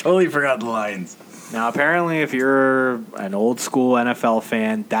Lions. Totally forgot the Lions. Now, apparently, if you're an old school NFL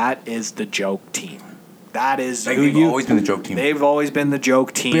fan, that is the joke team. That is Like they've always been the joke team. They've always been the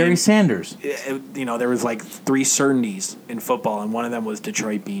joke team. Barry Sanders. You know, there was like 3 certainties in football, and one of them was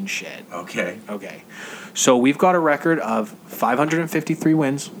Detroit being shit. Okay. Okay. So we've got a record of 553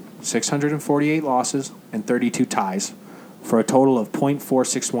 wins, 648 losses, and 32 ties for a total of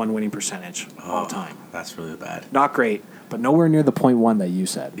 .461 winning percentage all time. That's really bad. Not great, but nowhere near the .1 that you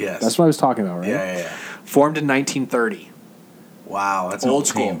said. Yes. That's what I was talking about, right? Yeah. Formed in 1930. Wow, that's an Old old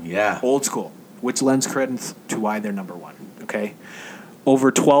school. team. Yeah. Old school, which lends credence to why they're number 1. Okay. Over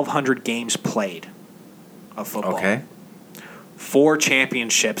 1,200 games played of football. Okay. 4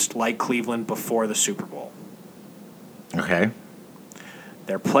 championships like Cleveland before the Super Bowl. Okay.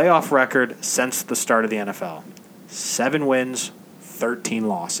 Their playoff record since the start of the NFL: 7 wins, 13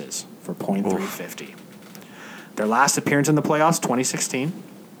 losses for .350. Their last appearance in the playoffs, 2016,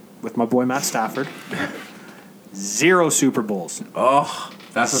 with my boy Matt Stafford. 0 Super Bowls. Oh,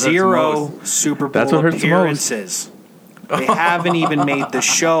 that's what 0 hurts the most. Super Bowl That's what hurts the most. appearances. They haven't even made the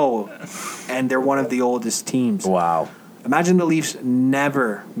show, and they're one of the oldest teams. Wow. Imagine the Leafs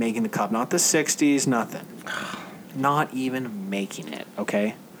never making the Cup. Not the 60s, nothing. Not even making it,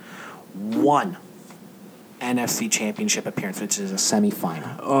 okay? 1 NFC Championship appearance, which is a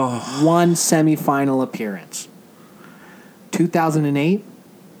semifinal. 1 semifinal appearance. 2008,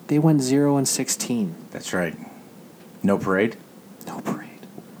 they went 0-16. That's right. No parade? No parade.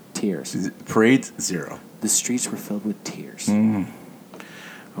 Tears. Parade's 0. The streets were filled with tears.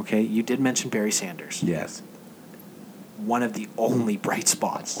 Mm-hmm. Okay, you did mention Barry Sanders. Yes. One of the only bright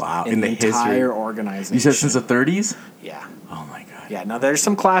spots Wow. in the history. entire organization. You said since the 30s? Yeah. Oh, my God. Yeah, now there's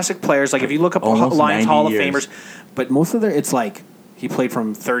some classic players. Like if you look up Almost Lions 90 Hall of years. Famers, but most of their, it's like he played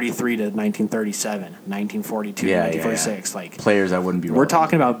from 33 to 1937, 1942, Yeah, 1946. Like Players that wouldn't be we're relevant.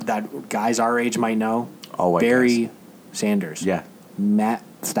 talking about that guys our age might know. All white Barry guys. Sanders. Yeah. Matt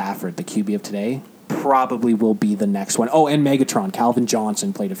Stafford, the QB of today, probably will be the next one. Oh, and Megatron, Calvin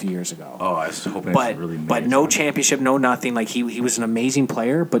Johnson played a few years ago. Oh, I was hoping But it's really but no championship, no nothing. Like he was an amazing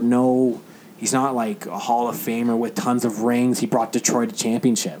player, but no, he's not like a Hall of Famer with tons of rings. He brought Detroit a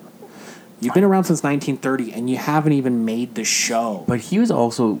championship. You've been around since 1930, and you haven't even made the show. But he was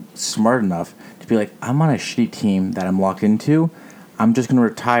also smart enough to be like, I'm on a shitty team that I'm locked into. I'm just going to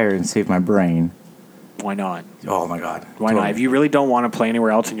retire and save my brain Why not? Oh my God. Why not? If you really don't want to play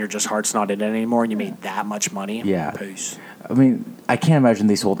anywhere else and your just heart's not in it anymore and you made that much money, Yeah. peace. I mean, I can't imagine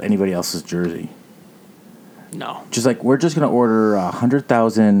they sold anybody else's jersey. No. Just like we're just gonna order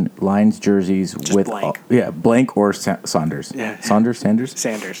 100,000 Lions jerseys Just with blank. blank or Saunders. Yeah. Sanders.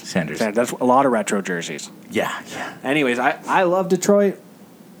 Sanders. That's a lot of retro jerseys. Yeah. Anyways, I love Detroit.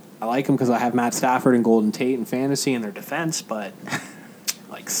 I like them because I have Matt Stafford and Golden Tate in fantasy in their defense, but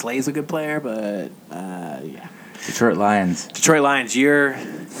like Slay's a good player, but yeah. Detroit Lions. Detroit Lions, You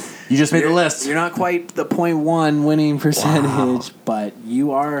just made the list. You're not quite the .1 winning percentage, but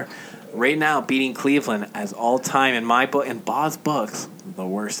you are right now beating Cleveland as all time in my book, in Bob's books, the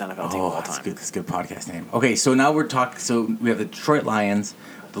worst NFL team of all time. That's a good podcast name. Okay, so now we're talking. So we have the Detroit Lions,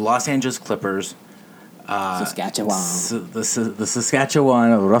 the Los Angeles Clippers, Saskatchewan. the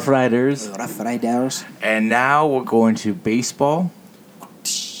Saskatchewan Rough Riders, Rough Riders. and now we're going to baseball.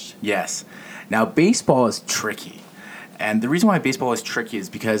 Yes. Now baseball is tricky. And the reason why baseball is tricky is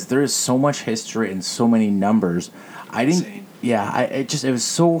because there is so much history and so many numbers. Insane. It was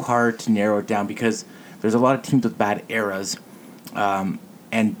so hard to narrow it down because there's a lot of teams with bad eras,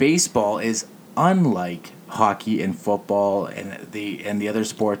 and baseball is unlike hockey and football and the other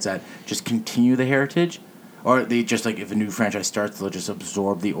sports that just continue the heritage, or they just like if a new franchise starts, they'll just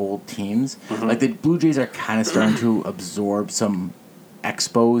absorb the old teams. Mm-hmm. Like the Blue Jays are kind of starting to absorb some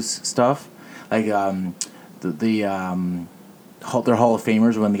Expos stuff, like their Hall of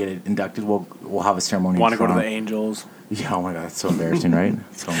Famers when they get inducted. We'll have a ceremony. Want to go to the Toronto. Angels? Yeah, oh my God, that's so embarrassing, right?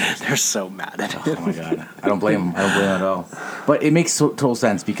 So embarrassing. They're so mad at it. Oh my God, I don't blame them. at all. But it makes total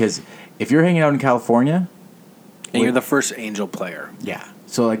sense because if you're hanging out in California, And you're the first Angel player. yeah.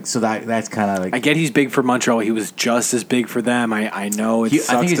 So that's kind of like I get he's big for Montreal. He was just as big for them. I know it I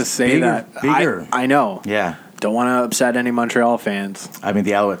sucks think to he's say that. bigger. I know. yeah. Don't want to upset any Montreal fans. I mean,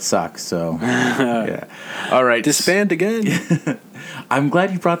 the Alouettes suck. So yeah. All right. Disband again. I'm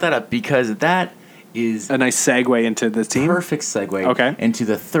glad you brought that up because that is A nice segue into the team. perfect segue Okay. into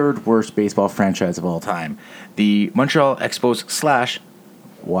the third worst baseball franchise of all time, the Montreal Expos /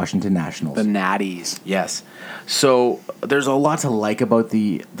 Washington Nationals. The Natties. Yes. So there's a lot to like about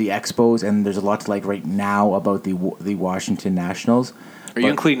the Expos, and there's a lot to like right now about the Washington Nationals. Are you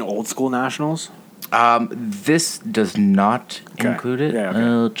including old school Nationals? This does not Okay. include it. Yeah,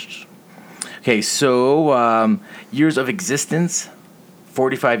 okay. Okay, so years of existence,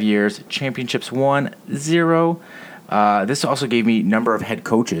 45 years. Championships won, 0. This also gave me number of head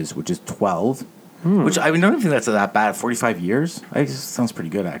coaches, which is 12. Which I don't think that's that bad. 45 years? I guess sounds pretty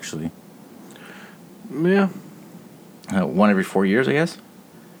good, actually. Yeah. One every 4 years, I guess.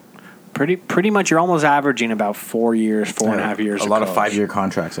 Pretty much you're almost averaging about 4 years, 4.5 years. A lot of coach. 5-year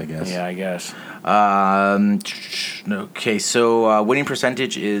contracts, I guess. Yeah, I guess. Okay, so winning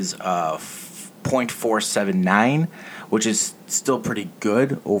percentage is .479, which is still pretty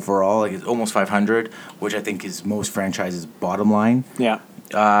good overall. Like it's almost 500, which I think is most franchises' bottom line. Yeah.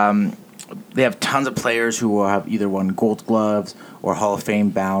 They have tons of players who have either won Gold Gloves or Hall of Fame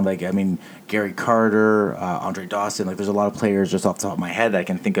bound. Like I mean, Gary Carter, Andre Dawson. Like there's a lot of players just off the top of my head that I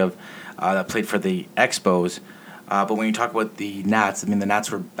can think of that played for the Expos. But when you talk about the Nats, I mean the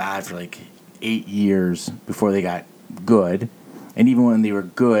Nats were bad for like 8 years before they got good, and even when they were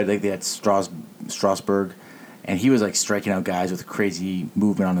good, like they had Strasburg, and he was like striking out guys with crazy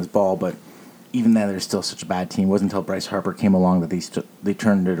movement on his ball, but. Even then, they're still such a bad team. It wasn't until Bryce Harper came along that they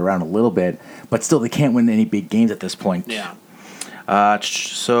turned it around a little bit. But still, they can't win any big games at this point. Yeah.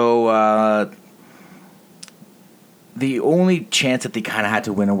 The only chance that they kind of had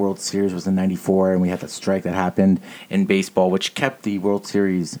to win a World Series was in '94, and we had that strike that happened in baseball, which kept the World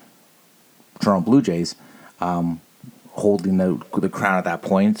Series Toronto Blue Jays holding the crown at that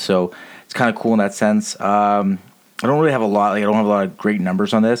point. So it's kind of cool in that sense. I don't really have a lot. Like, I don't have a lot of great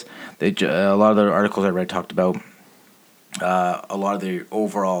numbers on this. A lot of the articles I read talked about a lot of the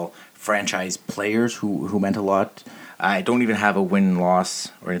overall franchise players who meant a lot. I don't even have a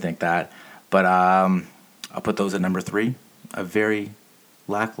win-loss or anything like that. But I'll put those at number 3. A very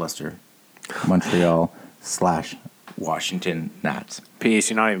lackluster Montreal / Washington Nats.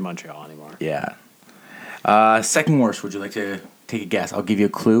 Peace. You're not even Montreal anymore. Yeah. Second worst. Would you like to take a guess? I'll give you a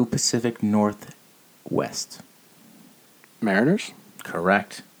clue. Pacific Northwest. Mariners?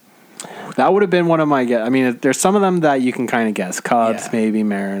 Correct. That would have been one of my guess. I mean, there's some of them that you can kind of guess. Cubs, Yeah. maybe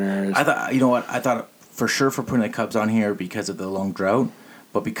Mariners. I thought, you know what? I thought for sure for putting the Cubs on here because of the long drought,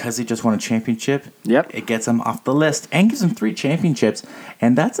 but because they just won a championship, Yep. it gets them off the list and gives them 3 championships.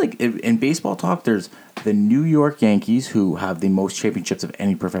 And that's like in baseball talk. There's the New York Yankees who have the most championships of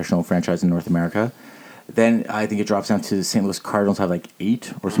any professional franchise in North America. Then I think it drops down to the St. Louis Cardinals have like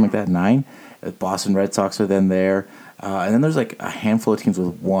 8 or something like that, 9. Boston Red Sox are then there. And then there's like a handful of teams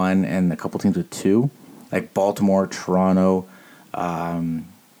with 1 and a couple teams with 2. Like Baltimore, Toronto. I'm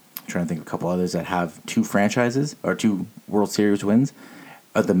trying to think of a couple others that have 2 franchises or 2 World Series wins.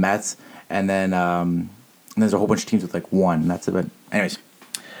 The Mets. And then there's a whole bunch of teams with like 1. That's about it. Anyways,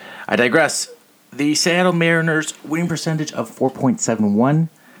 I digress. The Seattle Mariners winning percentage of 4.71.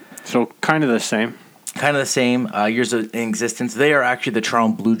 So kind of the same. Kind of the same years in existence. They are actually the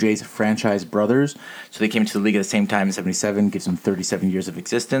Toronto Blue Jays franchise brothers. So they came to the league at the same time in 77, gives them 37 years of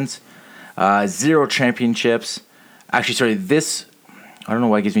existence. 0 championships. Actually, sorry, this, I don't know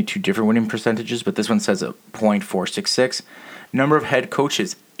why it gives me 2 different winning percentages, but this one says a .466. Number of head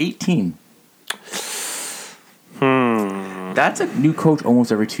coaches, 18. That's a new coach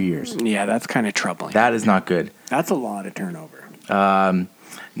almost every 2 years. Yeah, that's kind of troubling. That is not good. That's a lot of turnover.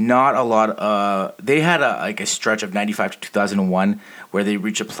 Not a lot. They had a stretch of 95 to 2001 where they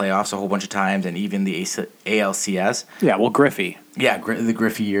reached the playoffs a whole bunch of times, and even the ALCS. Yeah, well, Griffey. Yeah, the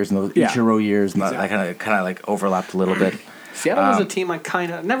Griffey years and the Ichiro years, and that kind of like overlapped a little bit. Seattle was a team I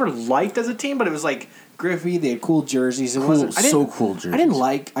kind of never liked as a team, but it was like Griffey. They had cool jerseys. Cool jerseys. I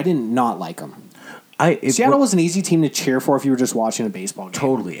didn't not like them. Seattle was an easy team to cheer for if you were just watching a baseball game.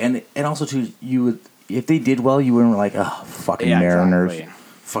 Totally, and also too, you would, if they did well, you wouldn't like, oh, fucking Mariners. Exactly.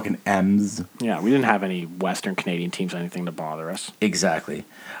 Fucking M's. Yeah, we didn't have any Western Canadian teams or anything to bother us. Exactly.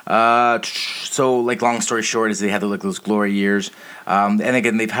 So, like, long story short, is they had like those glory years, and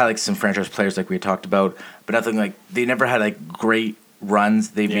again, they've had like some franchise players like we had talked about, but nothing like they never had like great runs.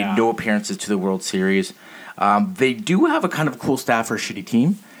 They made no appearances to the World Series. They do have a kind of cool staff for a shitty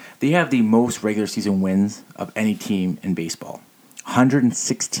team. They have the most regular season wins of any team in baseball.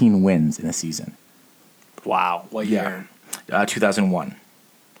 116 wins in a season. Wow. What year? 2001.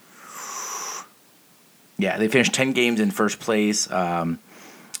 Yeah, they finished 10 games in first place, and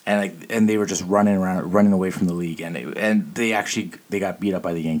they were just running away from the league, and they got beat up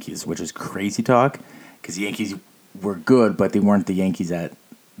by the Yankees, which is crazy talk, because the Yankees were good, but they weren't the Yankees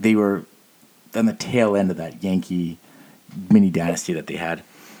they were on the tail end of that Yankee mini dynasty that they had.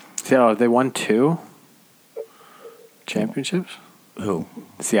 So they won 2 championships? Who?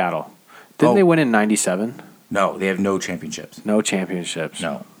 Seattle. Didn't they win in 97? No, they have no championships. No championships.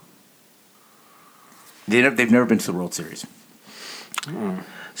 No. They've never been to the World Series.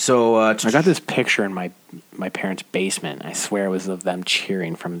 So I got this picture in my parents' basement. I swear it was of them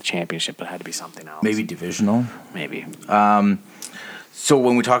cheering from the championship, but it had to be something else. Maybe divisional. Maybe. So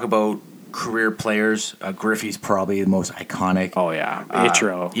when we talk about career players, Griffey's probably the most iconic. Oh yeah,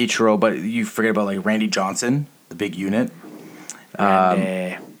 Ichiro. But you forget about like Randy Johnson, the big unit.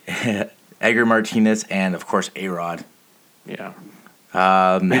 Edgar Martinez, and of course A-Rod. Yeah.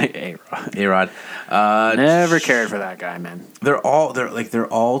 A-Rod. Never cared for that guy, man. They're all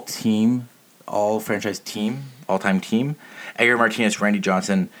franchise team, all-time team. Edgar Martinez, Randy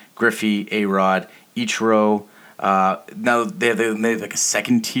Johnson, Griffey, A-Rod, Ichiro. Now they have like a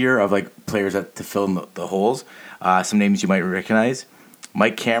second tier of like players to fill in the holes. Some names you might recognize: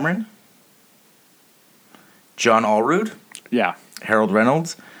 Mike Cameron, John Allrood, Harold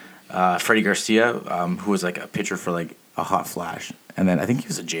Reynolds, Freddie Garcia, who was like a pitcher for like a hot flash. And then I think he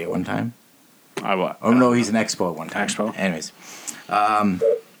was a J at one time. Oh, no, he's an Expo at one time. Expo? Anyways.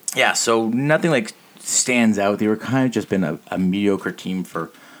 So nothing like stands out. They were kind of just been a mediocre team for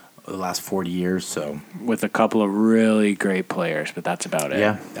the last 40 years. So with a couple of really great players, but that's about it.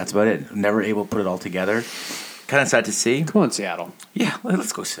 Yeah, that's about it. Never able to put it all together. Kind of sad to see. Come on, Seattle. Yeah,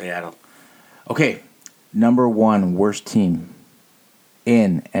 let's go Seattle. Okay, number 1 worst team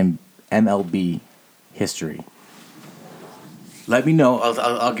in MLB history. Let me know.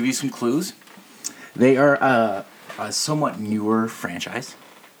 I'll give you some clues. They are a somewhat newer franchise.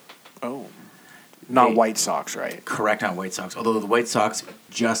 Oh. Not White Sox, right? Correct, not White Sox. Although the White Sox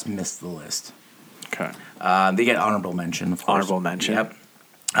just missed the list. Okay. They get honorable mention, of course. Honorable mention. Yep.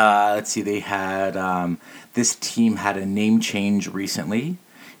 Let's see. They had this team had a name change recently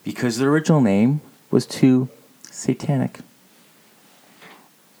because their original name was too satanic.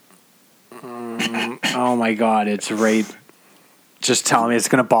 Oh my God! It's right. Just telling me it's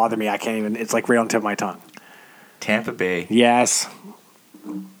going to bother me. I can't even. It's like right on the tip of my tongue. Tampa Bay. Yes.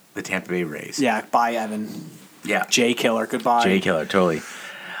 The Tampa Bay Rays. Yeah. Bye, Evan. Yeah. Jay Killer. Goodbye. Jay Killer. Totally.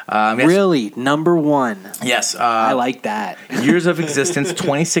 Yes. Really? Number 1. Yes. I like that. Years of existence,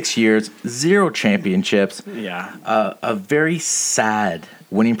 26 years, 0 championships. Yeah. A very sad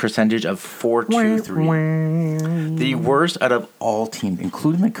winning percentage of .423. The worst out of all teams,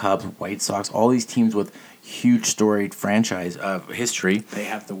 including the Cubs, White Sox, all these teams with huge storied franchise of history. They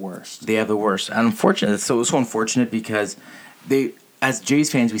have the worst. They have the worst. And unfortunate. So it's so unfortunate because they, as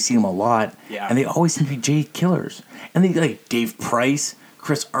Jays fans, we see them a lot, Yeah. and they always seem to be Jay killers. And they like Dave Price,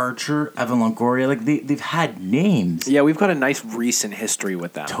 Chris Archer, Evan Longoria. Like they've had names. Yeah, we've got a nice recent history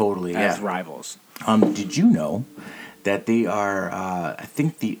with them. Totally, as yeah. rivals. Did you know that they are, I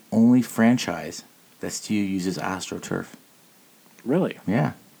think, the only franchise that still uses AstroTurf? Really?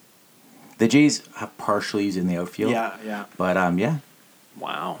 Yeah. The Jays have partially used it in the outfield. Yeah. But yeah.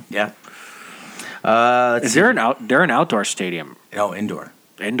 Wow. Yeah. Is there an outdoor stadium? Oh, indoor.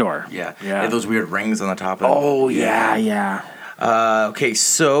 Indoor. Yeah. Yeah. They have those weird rings on the top of it. Oh yeah. Okay,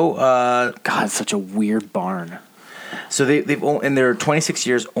 so God, it's such a weird barn. so they've only, in their 26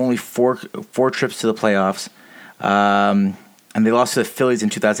 years only four trips to the playoffs, and they lost to the Phillies in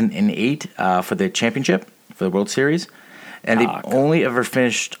 2008 for the championship for the World Series, and they've only ever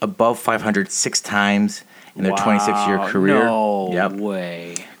finished above 500 6 times in their 26-year career. No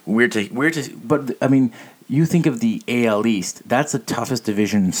way. Weird to, but I mean, you think of the AL East. That's the toughest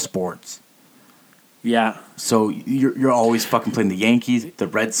division in sports. Yeah. So you're always fucking playing the Yankees, the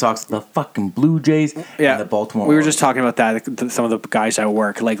Red Sox, the fucking Blue Jays, Yeah. and the Baltimore. We were just talking about that. Some of the guys at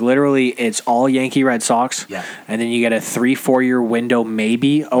work, like literally, it's all Yankee Red Sox. Yeah. And then you get a 3-4 year window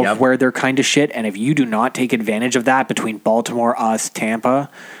maybe of Yep. where they're kind of shit. And if you do not take advantage of that between Baltimore, us, Tampa,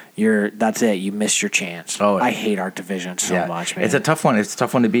 that's it. You missed your chance. Oh, I hate our division so much, man. It's a tough one. It's a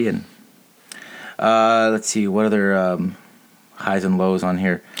tough one to be in. Let's see what other highs and lows on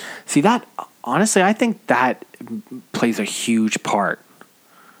here. See that. Honestly, I think that plays a huge part,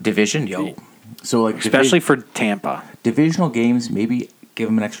 Division, yo. So like especially for Tampa. divisional games, maybe give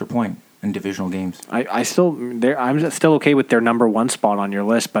them an extra point in divisional games. I'm still okay with their number one spot on your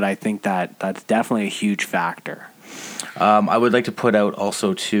list, but I think that's definitely a huge factor. I would like to put out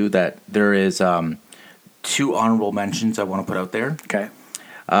also too that there is 2 honorable mentions I want to put out there. Okay.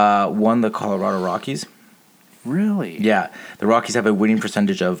 One, the Colorado Rockies. Really? Yeah, the Rockies have a winning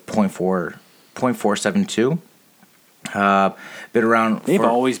percentage of .472. Been around. They've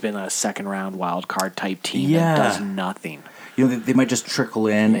always been a second round wild card type team that does nothing. You know, they might just trickle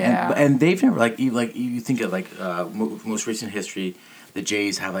in, Yeah. and they've never you think of most recent history. The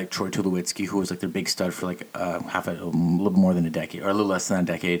Jays have like Troy Tulowitzki, who was like their big stud for like a little more than a decade, or a little less than a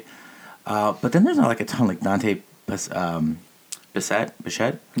decade. But then there's not like a ton, like Dante Bichette.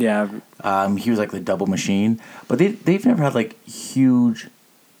 Yeah. He was like the double machine, but they've never had like huge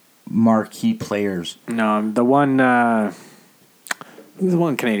marquee players. No, the one who's the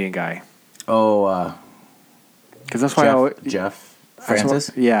one Canadian guy? Oh, because that's why Jeff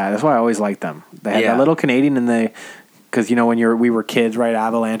Francis. That's why I always liked them. They had Yeah. that little Canadian, and because when we were kids, right?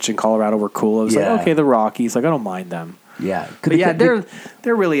 Avalanche and Colorado were cool. It was Yeah. like, okay, the Rockies, like I don't mind them. Yeah, But yeah, they're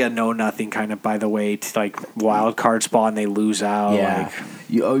really a know nothing kind of by the way. It's like wild card spot and they lose out. yeah.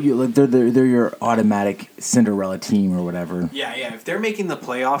 Like, They're your automatic Cinderella team or whatever. yeah. If they're making the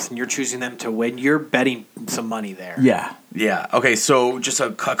playoffs and you're choosing them to win, you're betting some money there. Yeah. Okay, so just a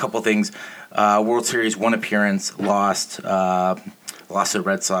couple things. World Series, 1 appearance, lost to the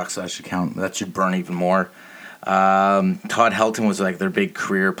Red Sox. So that should count. That should burn even more. Todd Helton was like their big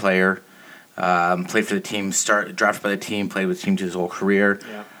career player. Played for the team, drafted by the team, played with the team his whole career.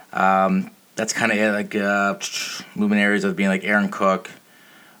 Yeah. That's kind of it. Like luminaries of being like Aaron Cook,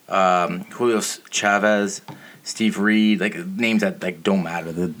 Julio Chavez, Steve Reed, like names that like don't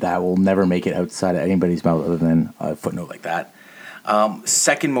matter. That will never make it outside of anybody's mouth other than a footnote like that.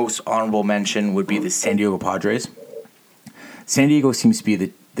 Second most honorable mention would be the San Diego Padres. San Diego seems to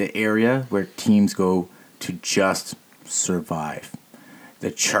be the area where teams go to just survive.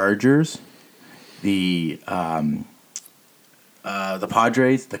 The Chargers, the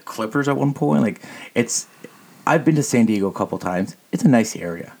Padres, the Clippers at one point. Like I've been to San Diego a couple times. It's a nice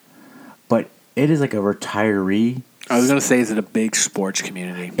area, but it is like a retiree. I was gonna say, is it a big sports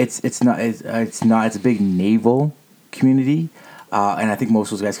community? It's not. It's a big naval community, and I think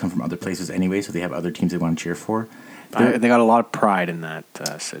most of those guys come from other places anyway, so they have other teams they want to cheer for. They got a lot of pride in that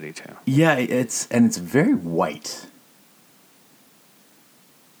city too. Yeah, it's very white.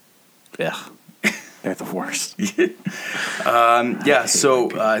 Ugh. They're the worst. Yeah, so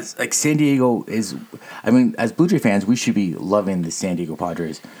like San Diego is, I mean, as Blue Jay fans, we should be loving the San Diego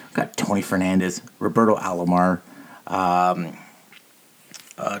Padres. We've got Tony Fernandez, Roberto Alomar,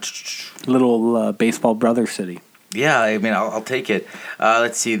 Little baseball brother city. yeah, I mean, I'll take it.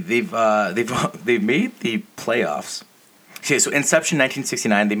 Let's see, they've made the playoffs. Okay, so inception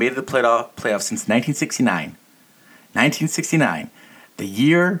 1969, they made the playoffs since 1969. 1969. The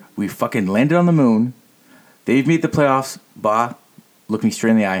year we fucking landed on the moon, they've made the playoffs. Look me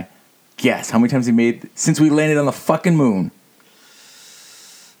straight in the eye. guess how many times they made since we landed on the fucking moon?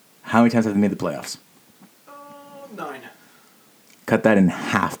 How many times have they made the playoffs? 9. Cut that in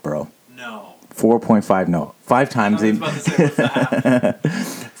half, bro. No. 4.5. No, 5 times. I was about to say, what's that?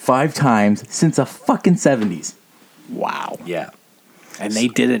 5 times since the fucking 70s. Wow. Yeah. And they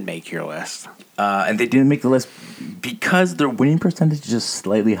didn't make your list. And they didn't make the list because their winning percentage is just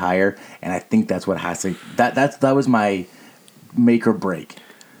slightly higher, and I think that's what has to. That was my make or break.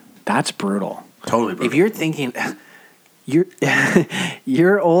 That's brutal. Totally brutal. If you're thinking,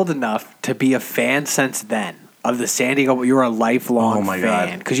 you're old enough to be a fan since then of the San Diego, but you're a lifelong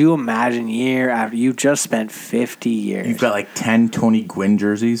fan. Because you imagine year after you just spent 50 years. You've got like 10 Tony Gwynn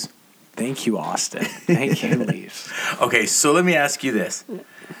jerseys. Thank you, Austin. Thank you, Leafs. Okay, so let me ask you this: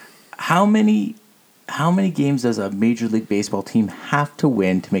 How many games does a Major League Baseball team have to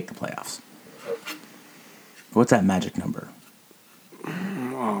win to make the playoffs? What's that magic number?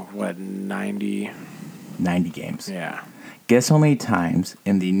 Oh, what, 90? 90 games. Yeah. Guess how many times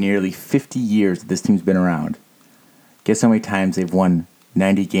in the nearly 50 years that this team's been around, guess how many times they've won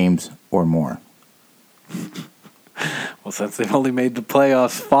 90 games or more? Well, since they've only made the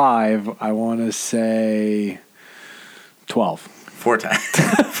playoffs 5, I want to say 12. 4 times.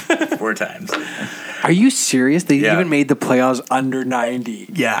 4 times. Are you serious? They Yeah. even made the playoffs under 90.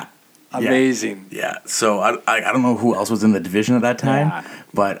 Yeah. Amazing. Yeah. So I don't know who else was in the division at that time, Yeah.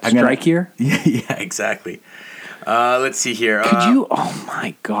 but Strike year? Yeah, exactly. Let's see here. Could you? Oh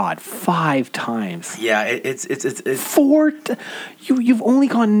my God! 5 times. Yeah, it's 4. You've only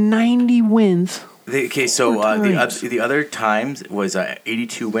got 90 wins. okay. So 4 times. the other times was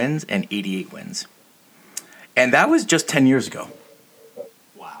 82 wins and 88 wins, and that was just 10 years ago.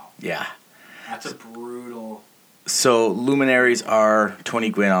 Wow. Yeah. That's a brutal. So luminaries are Tony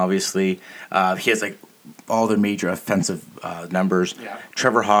Gwynn, obviously. He has like all the major offensive numbers. Yeah.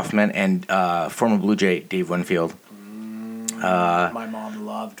 Trevor Hoffman and former Blue Jay Dave Winfield. My mom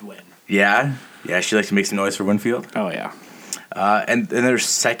loved Win. Yeah, she likes to make some noise for Winfield. Oh yeah. And then there's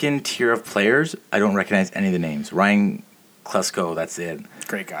second tier of players. I don't recognize any of the names. Ryan Klesko, that's it.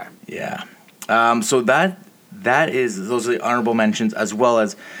 Great guy. Yeah. So those are the honorable mentions, as well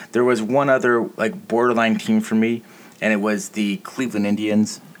as there was one other like borderline team for me, and it was the Cleveland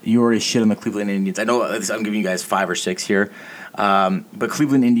Indians. You already shit on the Cleveland Indians. I know I'm giving you guys 5 or 6 here, but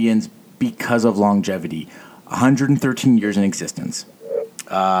Cleveland Indians, because of longevity, 113 years in existence.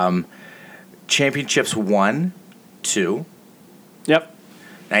 Championships 1, 2. Yep.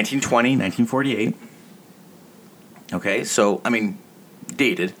 1920, 1948. Okay, so, I mean,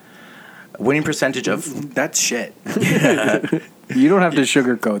 dated. Winning percentage of... That's shit. You don't have to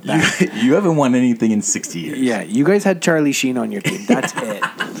sugarcoat that. You haven't won anything in 60 years. Yeah, you guys had Charlie Sheen on your team. That's it.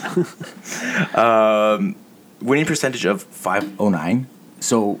 Winning percentage of 509.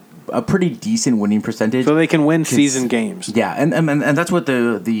 So, a pretty decent winning percentage. So they can win season games. Yeah, and that's what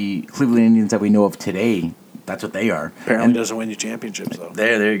the Cleveland Indians that we know of today, that's what they are. Apparently doesn't win you championships, though.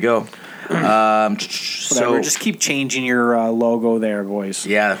 There you go. Whatever, So just keep changing your logo there, boys.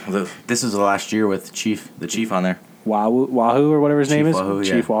 yeah, this is the last year with the chief on there. Wahoo or whatever his name is? Wahoo,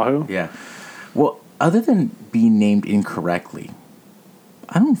 Chief yeah. Wahoo? Yeah. Well, other than being named incorrectly,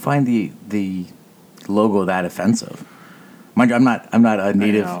 I don't find the logo that offensive. Mind you, I'm not a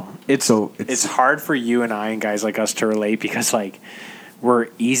native. It's hard for you and I and guys like us to relate because like we're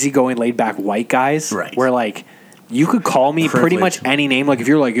easygoing, laid back white guys. Right. Where like you could call me pretty much Privilege. any name. Like if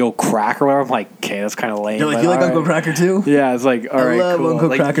you're like yo Crack or whatever, I'm like okay, that's kind of lame. You're like, but you like all Uncle right. Cracker too? Yeah, it's like all right, love cool. Uncle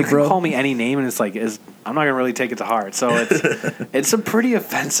Like Cracker, you can bro. call me any name, and it's like I'm not gonna really take it to heart. So it's a pretty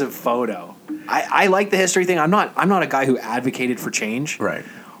offensive photo. I like the history thing. I'm not a guy who advocated for change. Right.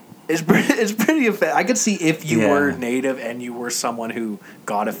 It's pretty offensive. I could see if you Yeah. were native and you were someone who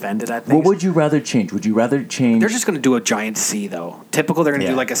got offended at things. What would you rather change? Would you rather change? They're just going to do a giant C, though. Typical, they're going to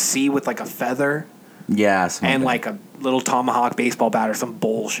Yeah. do like a C with like a feather yeah, and like a little tomahawk baseball bat or some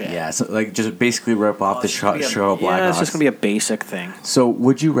bullshit. yeah, so like just basically rip off the It's gonna be a- Chicago Blackhawks. Yeah, it's just going to be a basic thing. So,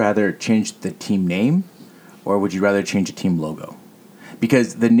 would you rather change the team name, or would you rather change the team logo?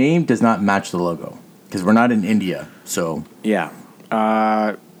 Because the name does not match the logo. Because we're not in India, so Yeah.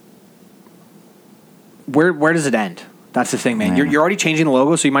 Where does it end? That's the thing, man. Yeah. You're already changing the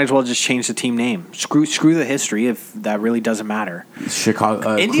logo, so you might as well just change the team name. Screw the history if that really doesn't matter.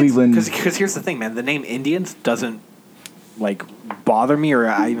 Chicago, Indians, Cleveland. because here's the thing, man. The name Indians doesn't like bother me, or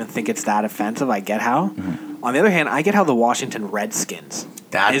I even think it's that offensive. I get how. Mm-hmm. On the other hand, I get how the Washington Redskins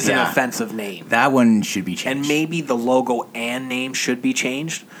is an yeah. offensive name, That one should be changed. and maybe the logo and name should be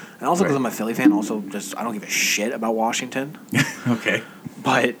changed. And also because Right. I'm a Philly fan, also just I don't give a shit about Washington, okay.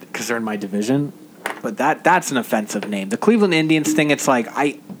 but because they're in my division. But that's an offensive name. The Cleveland Indians thing, it's like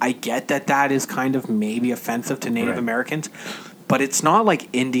I get that is kind of maybe offensive to Native Right. Americans, but it's not like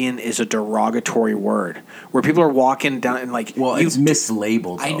Indian is a derogatory word where people are walking down and like. Well, it's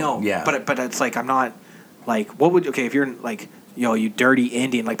mislabeled. I though. know, Yeah. but it's like I'm not like what would if you're like yo you dirty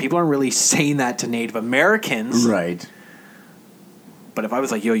Indian like people aren't really saying that to Native Americans, right. But if I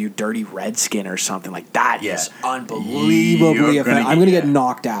was like yo you dirty redskin or something like that Yeah. is unbelievably You're offensive. gonna I'm gonna get- get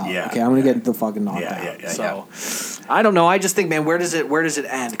knocked out. Yeah. Okay, I'm gonna get the fucking knocked Yeah, out. yeah, yeah, so I don't know. I just think man, where does it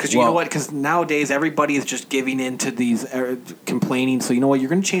end? Because you know Well- what? Because nowadays everybody is just giving in to these complaining. So you know what? You're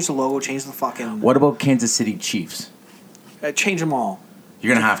gonna change the logo, change the fucking What about Kansas City Chiefs? change them all.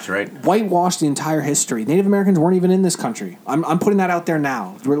 You're gonna have to, right? Whitewash the entire history. Native Americans weren't even in this country. I'm putting that out there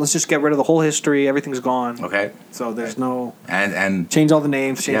now. Let's just get rid of the whole history. Everything's gone. Okay. So there's no And change all the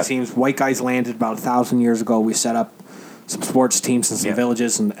names, change Yep. teams. White guys landed about 1,000 years ago. We set up some sports teams and some Yep.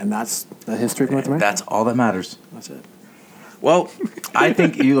 villages, and that's the history of North America. that's all that matters. That's it. Well, I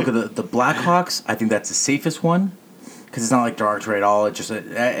think you look at the Blackhawks. I think that's the safest one because it's not like derogatory at all. It just,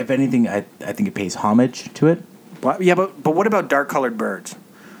 if anything, I think it pays homage to it. Yeah, but what about dark colored birds?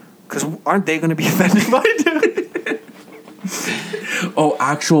 Because aren't they going to be offended by it? Oh,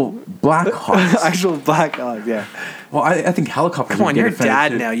 actual Blackhawks. Actual black dogs, yeah. Well, I think helicopters. Come on, would get you're a offended dad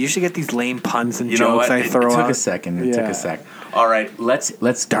too. now. You should get these lame puns and You know jokes what? I throw it took out. a second. It took Yeah. a sec. All right, let's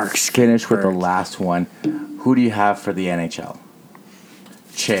Dark finish with the birds. last one. Who do you have for the NHL?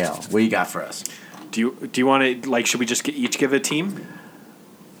 Chael, what do you got for us? Do you want to like? Should we just each give a team?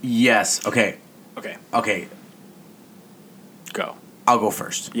 Yes. Okay. Okay, go. I'll go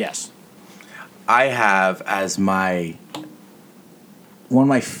first. Yes. I have as one of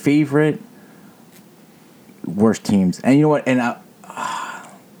my favorite worst teams, and you know what? And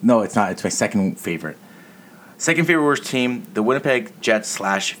no, it's not. It's my second favorite. Second favorite worst team, the Winnipeg Jets /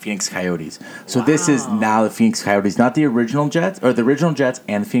 Phoenix Coyotes. So this is now the Phoenix Coyotes, not the original Jets, or the original Jets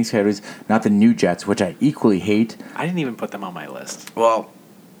and the Phoenix Coyotes, not the new Jets, which I equally hate. I didn't even put them on my list. Well,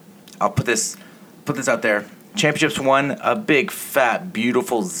 I'll put this out there. Championships won, a big, fat,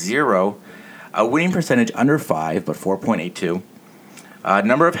 beautiful 0. A winning percentage under 5, but 4.82.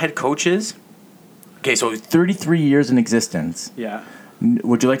 Number of head coaches. Okay, so 33 years in existence. Yeah.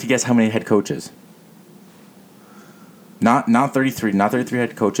 Would you like to guess how many head coaches? Not 33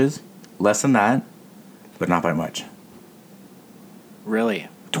 head coaches. Less than that, but not by much. Really?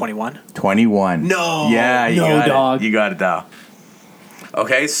 21? 21. No. Yeah, you No, got dog. it. You got it, dog.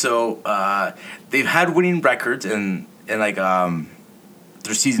 Okay, so they've had winning records in like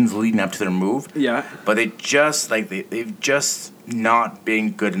their seasons leading up to their move. Yeah. But they just they've just not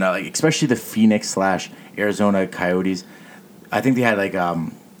been good enough. Like especially the Phoenix / Arizona Coyotes. I think they had like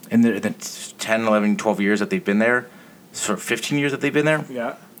in the 10, 11, 12 years that they've been there, sort of 15 years that they've been there.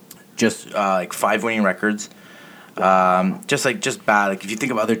 Yeah. Just like 5 winning records. Just bad. Like if you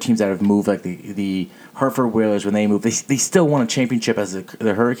think of other teams that have moved, like the Hartford Whalers when they moved, they still won a championship as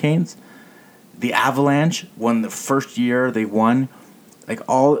the Hurricanes. The Avalanche won the first year they won. Like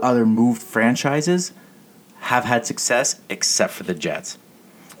all other moved franchises have had success except for the Jets,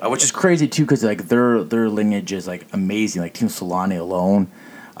 which is crazy too because like their lineage is like amazing. Like Team Solani alone,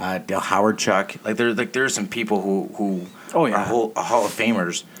 Dale Howard, Chuck. Like there's some people who Oh, yeah. are Hall of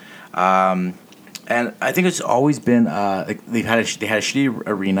Famers. And I think it's always been like they had a shitty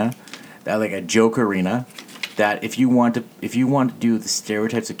arena, that like a joke arena, that if you want to do the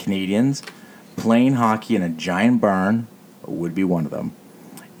stereotypes of Canadians, playing hockey in a giant barn would be one of them,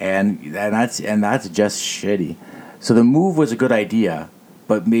 and that's just shitty. So the move was a good idea,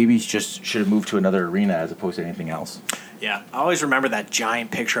 but maybe just should have moved to another arena as opposed to anything else. Yeah. I always remember that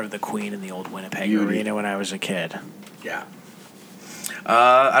giant picture of the Queen in the old Winnipeg Beauty. Arena when I was a kid. Yeah.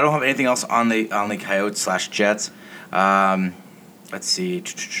 I don't have anything else on the Coyotes / Jets. Let's see.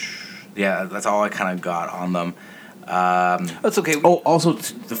 Yeah, that's all I kind of got on them. That's okay. Oh, also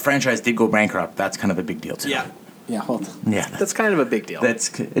the franchise did go bankrupt. That's kind of a big deal too. Yeah. Yeah, well, Yeah. That's kind of a big deal. It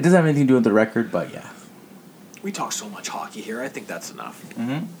doesn't have anything to do with the record, but yeah. We talk so much hockey here. I think that's enough.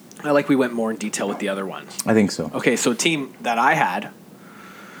 Mm-hmm. I like we went more in detail with the other ones. I think so. Okay, so a team that I had,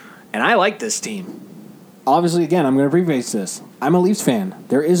 and I like this team. obviously, again, I'm going to preface this. I'm a Leafs fan.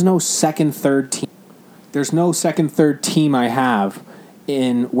 There is no second, third team. There's no second, third team I have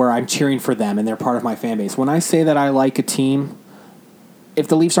in where I'm cheering for them and they're part of my fan base. When I say that I like a team, if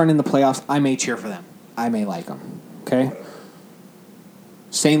the Leafs aren't in the playoffs, I may cheer for them. I may like them. Okay?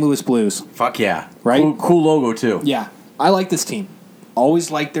 St. Louis Blues. Fuck yeah. Right? Cool logo, too. Yeah. I like this team. Always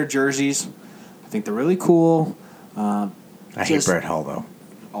liked their jerseys. I think they're really cool. I hate Brett Hull, though.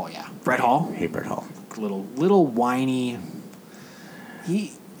 Oh, yeah. Brett Hull? I hate Brett Hull. Little whiny.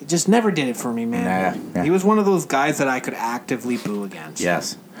 He just never did it for me, man. Nah, yeah. He was one of those guys that I could actively boo against.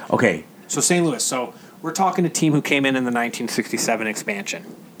 Yes. Okay. So St. Louis. So we're talking a team who came in the 1967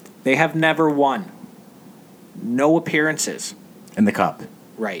 expansion. They have never won. No appearances. In the cup.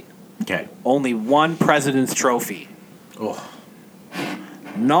 Right. Okay. Only one President's Trophy. Oh.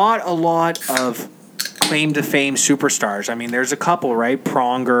 Not a lot of claim to fame superstars. I mean, there's a couple, right?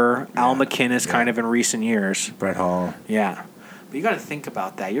 Pronger, Al McInnes, kind of in recent years. Brett Hall. Yeah. But you got to think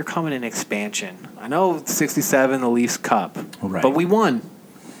about that. You're coming in expansion. I know 67, the Leafs Cup. Right. But we won.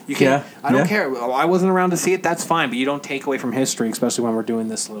 You can. Yeah, I don't yeah. care. I wasn't around to see it. That's fine. But you don't take away from history, especially when we're doing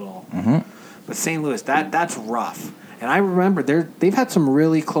this little. Mm-hmm. But St. Louis, that's rough. And I remember they've had some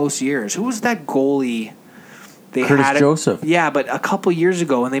really close years. Who was that goalie? They Curtis had Joseph. Yeah, but a couple years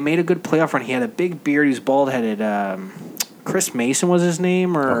ago, and they made a good playoff run. He had a big beard. He was bald-headed. Chris Mason was his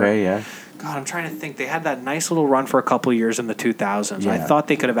name, or Okay, yeah. God, I'm trying to think. They had that nice little run for a couple of years in the 2000s. I Yeah. thought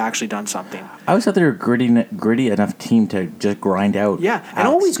they could have actually done something. I always thought they were a gritty enough team to just grind out. Yeah, and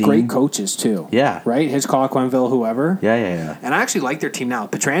always steam. great coaches too. Yeah. Right? Hitchcock, Quenville, whoever. Yeah. And I actually like their team now.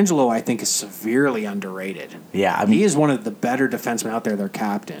 Pietrangelo, I think, is severely underrated. Yeah, I mean, He is one of the better defensemen out there, their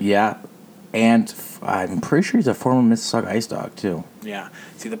captain. yeah. And I'm pretty sure he's a former Mississauga Ice Dog, too. Yeah.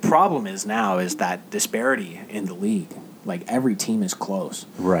 See, the problem is now is that disparity in the league. Like, every team is close.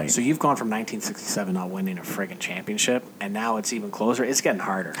 Right. So you've gone from 1967 not winning a friggin' championship, and now it's even closer. It's getting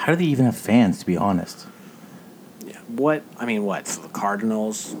harder. How do they even have fans, to be honest? Yeah. What? So the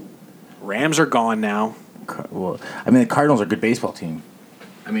Cardinals, Rams are gone now. Well, I mean, the Cardinals are a good baseball team.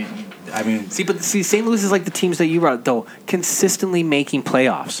 I mean, See, St. Louis is like the teams that you brought up, though, consistently making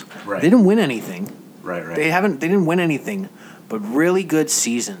playoffs. Right. They didn't win anything. right. They didn't win anything, but really good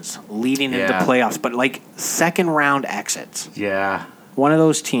seasons leading into Yeah. playoffs. But like second round exits. Yeah. One of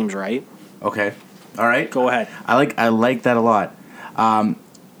those teams, right? Okay. All right. Go ahead. I like that a lot.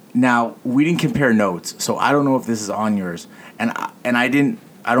 Now we didn't compare notes, so I don't know if this is on yours, and I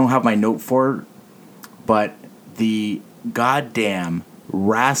don't have my note for it, but the goddamn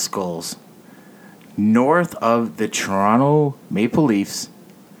rascals north of the Toronto Maple Leafs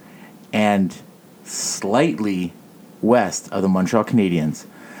and slightly west of the Montreal Canadiens.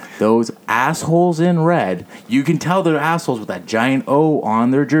 Those assholes in red, you can tell they're assholes with that giant O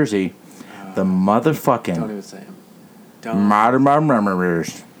on their jersey. The motherfucking Don't even say him. Don't.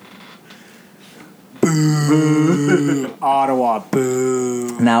 Murderers. Ottawa,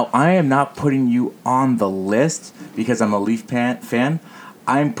 boo. Now, I am not putting you on the list because I'm a Leaf fan.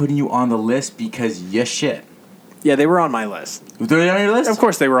 I'm putting you on the list because you shit. Yeah, they were on my list. Were they on your list? Of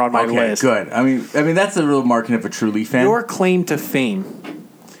course they were on my Okay, list. good. I mean that's the real marking of a true Leaf fan. Your claim to fame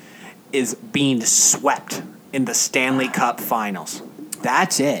is being swept in the Stanley Cup Finals.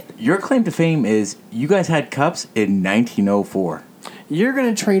 That's it. Your claim to fame is you guys had cups in 1904. You're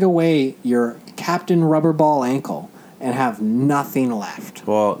going to trade away your Captain Rubberball ankle and have nothing left.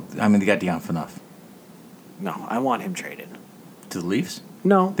 Well, I mean, they got Dion Phaneuf. No, I want him traded. To the Leafs?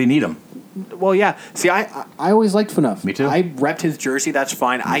 No. They need him. Well, yeah. See, I always liked Phaneuf. Me too. I repped his jersey. That's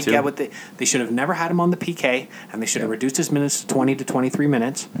fine. I too. get what they should have never had him on the PK, and they should have reduced his minutes to 20 to 23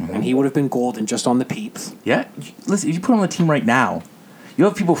 minutes, and he would have been golden just on the peeps. Yeah. Listen, if you put him on the team right now, you'll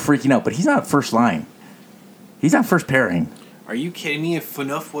have people freaking out, but he's not first line. He's not first pairing. Are you kidding me? If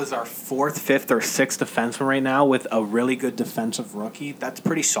Phaneuf was our fourth, fifth, or sixth defenseman right now with a really good defensive rookie, that's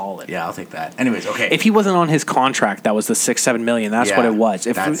pretty solid. Yeah, I'll take that. Anyways, okay. If he wasn't on his contract, that was the $6-7 million. That's Yeah, what it was.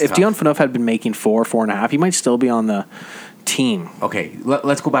 If that's tough. Dion Phaneuf had been making 4.5, he might still be on the team. Okay,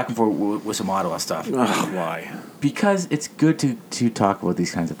 let's go back and forth with some Ottawa stuff. Ugh, why? Because it's good to talk about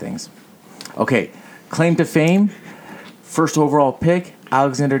these kinds of things. Okay, claim to fame, first overall pick,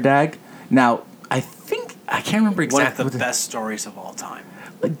 Alexander Dag. Now, I can't remember exactly. One of the best stories of all time.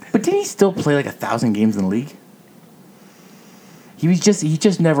 But didn't he still play like 1,000 games in the league? He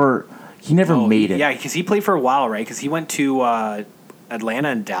just never made it. Yeah, because he played for a while, right? Because he went to Atlanta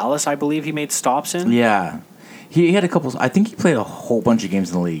and Dallas, I believe he made stops in. Yeah. He had a couple. I think he played a whole bunch of games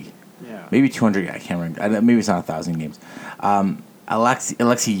in the league. Yeah. Maybe 200. I can't remember. Maybe it's not 1,000 games. Alexei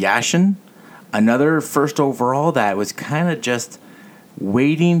Yashin, another first overall that was kind of just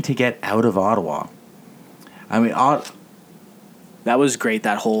waiting to get out of Ottawa. I mean, that was great.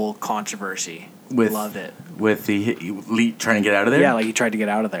 That whole controversy. Loved it. With the elite trying to get out of there. Yeah, like he tried to get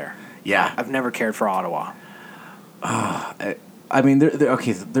out of there. Yeah. I've never cared for Ottawa. I mean,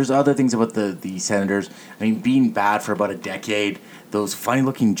 there's other things about the Senators. I mean, being bad for about a decade. Those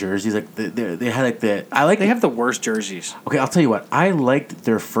funny-looking jerseys, like they had like the. They have the worst jerseys. Okay, I'll tell you what. I liked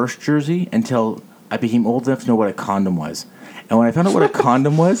their first jersey until I became old enough to know what a condom was. And when I found out what a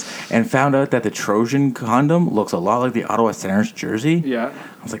condom was, and found out that the Trojan condom looks a lot like the Ottawa Senators jersey, Yeah.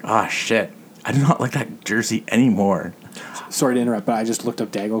 I was like, oh shit, I do not like that jersey anymore. Sorry to interrupt, but I just looked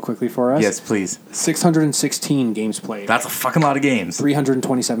up Dago quickly for us. Yes, please. 616 games played. That's a fucking lot of games.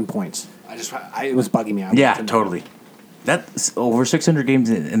 327 points. It was bugging me out. Yeah, totally. That's over 600 games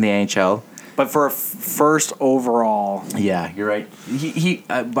in the NHL. But for a first overall, Yeah, you're right. He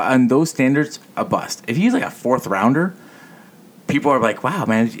but on those standards, a bust. If he's like a fourth rounder, people are like, "Wow,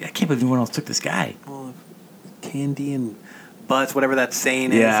 man, I can't believe no one else took this guy." candy and butts, whatever that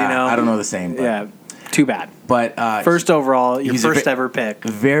saying Yeah, is, you know. I don't know the saying. But, Yeah, too bad. But First overall, your he's a first ever pick.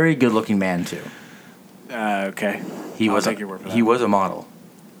 very good-looking man too. Okay, He I'll was take your word for that. he was a model.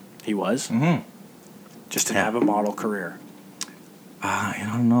 He was. Mm-hmm. Just didn't have a model career. I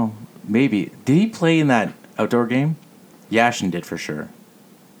don't know. Maybe did he play in that outdoor game? Yashin did for sure.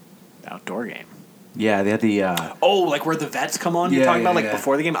 Outdoor game. Yeah, they had the. Oh, like where the vets come on? You're Yeah, talking about yeah, like yeah.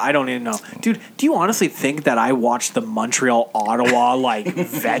 before the game? I don't even know. Dude, do you honestly think that I watched the Montreal Ottawa like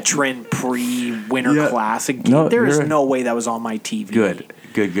veteran pre-winter Yeah. classic game? No, There is you're- no way that was on my TV. Good.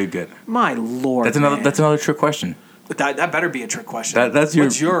 My lord. That's another. man. That's another trick question. That better be a trick question. That's your-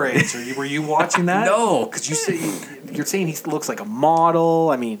 What's your answer? Were you watching that? No. because you're saying he looks like a model.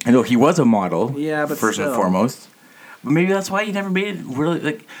 I mean, I know he was a model. Yeah, but first and still. foremost. But maybe that's why he never made it. Really,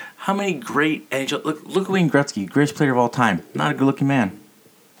 like how many great NHL? Look at Wayne Gretzky, greatest player of all time. Not a good-looking man.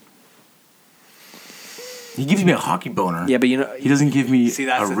 He gives me a hockey boner. yeah, but you know, He doesn't give me see,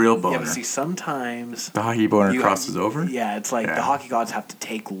 that's a real Yeah, boner. but see, sometimes The hockey boner you crosses have- over. Yeah, it's like Yeah. the hockey gods have to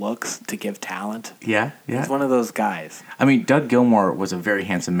take looks to give talent. Yeah. He's one of those guys. I mean, Doug Gilmour was a very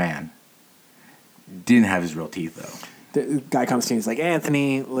handsome man. Didn't have his real teeth though. The guy comes to me, he's like,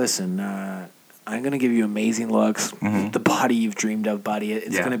 Anthony, listen, I'm going to give you amazing looks, the body you've dreamed of, buddy. It's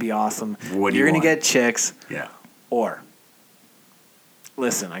Mm-hmm. Yeah. going to be awesome. What do You're you going to want? get chicks. Yeah. Or,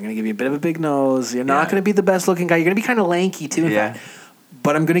 listen, I'm going to give you a bit of a big nose. You're not Yeah. going to be the best looking guy. You're going to be kind of lanky, too. in Yeah. fact.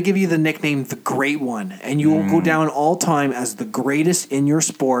 But I'm going to give you the nickname The Great One. And you will go down all time as the greatest in your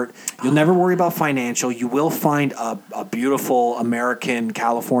sport. You'll never worry about financial. You will find a beautiful American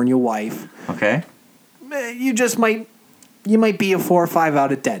California wife. Okay. You just might... You might be a 4 or 5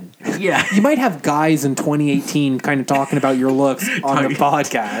 out of 10. Yeah. You might have guys in 2018 kind of talking about your looks on the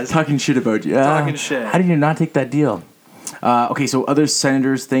podcast. Talking shit about you. Talking shit. How did you not take that deal? Okay, so other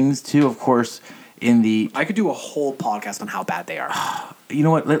Senators things too, of course. In the, I could do a whole podcast on how bad they are. you know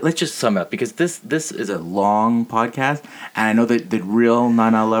what? Let's just sum it up because this is a long podcast, and I know that the real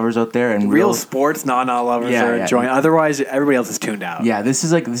non lovers out there and Real sports non-lovers Yeah, are yeah. enjoying. Otherwise, everybody else is tuned out. Yeah, this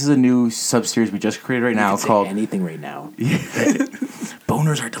is a new sub series we just created right now You can say called anything right now.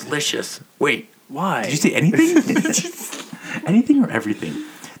 Boners Are Delicious. Wait, Why? did you say anything? Anything or everything?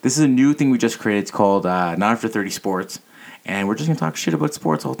 This is a new thing we just created. It's called Not After 30 Sports, and we're just gonna talk shit about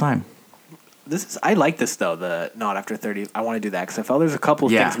sports all the time. I like this though. The not after 30. I want to do that because I felt there's a couple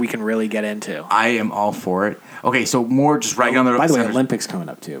of Yeah. things we can really get into. I am all for it. Okay, so more just ragging on the. By the way, Senators. Olympics coming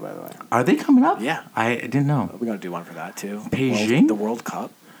up too, by the way. Are they coming up? Yeah. I didn't know. We got to do one for that too. Beijing? The World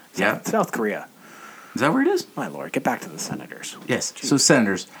Cup. Yeah. South Korea. Is that where it is? My lord, get back to the Senators. Yes. So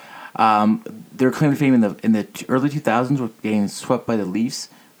Senators, their claim to fame in the early 2000s were getting swept by the Leafs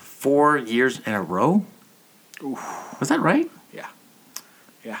 4 years in a row. Was that right? Yeah.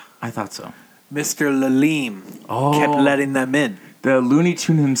 Yeah. I thought so. Mr. Lalim kept letting them in. The Looney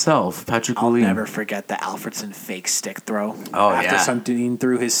Tune himself, Patrick I'll Lalime. never forget the Alfredson fake stick throw. Oh, after yeah. something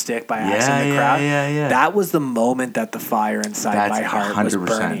threw his stick by Yeah, accident in the yeah, crowd. yeah. That was the moment that the fire inside That's my heart was 100%.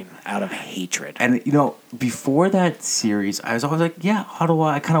 burning out of hatred. And before that series, I was always like, yeah, Ottawa.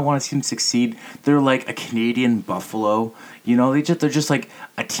 I kind of want to see them succeed. They're like a Canadian Buffalo. They're just like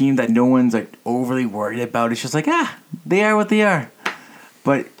a team that no one's like overly worried about. It's just like they are what they are.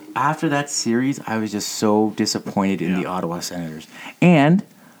 But after that series, I was just so disappointed in the Ottawa Senators, and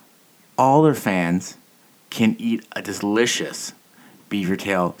all their fans can eat a delicious beaver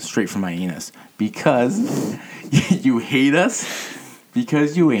tail straight from my anus because you hate us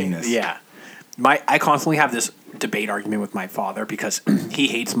because you ain't us. Yeah. I constantly have this debate argument with my father because he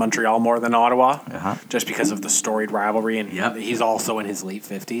hates Montreal more than Ottawa just because of the storied rivalry, and he's also in his late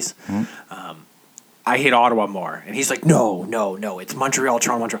 50s. I hate Ottawa more. And he's like, no, it's Montreal,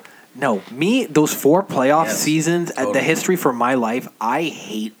 Toronto, Montreal. No, those 4 playoff seasons, totally. the history for my life, I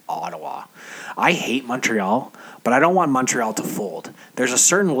hate Ottawa. I hate Montreal, but I don't want Montreal to fold. There's a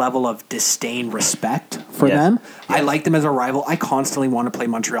certain level of disdain, respect for them. I like them as a rival. I constantly want to play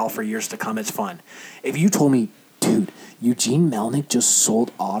Montreal for years to come. It's fun. If you told me, dude, Eugene Melnyk just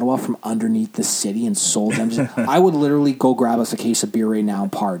sold Ottawa from underneath the city and sold them, I would literally go grab us a case of beer right now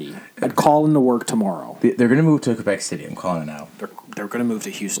and party. I'd call into work tomorrow. They're going to move to Quebec City. I'm calling it now. They're going to move to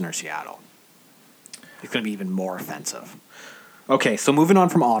Houston or Seattle. It's going to be even more offensive. Okay, so moving on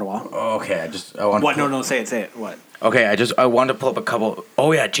from Ottawa. Okay, I want. What? No, say it. What? Okay, I wanted to pull up a couple.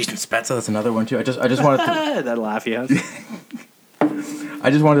 Oh yeah, Jason Spezza. That's another one too. I just wanted to. That laugh he has. I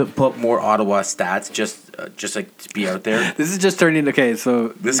just wanted to pull up more Ottawa stats, just like to be out there. This is just turning. Okay, so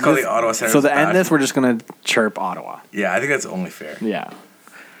This is called the Ottawa Senators. So to end this, we're just gonna chirp Ottawa. Yeah, I think that's only fair. Yeah.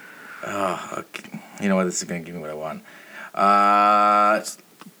 Okay. You know what? This is gonna give me what I want.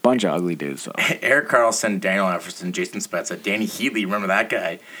 Bunch of ugly dudes. So. Eric Carlson, Daniel Jefferson, Jason Spezza, Danny Heatley. Remember that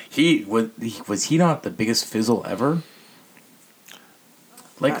guy? Was he not the biggest fizzle ever?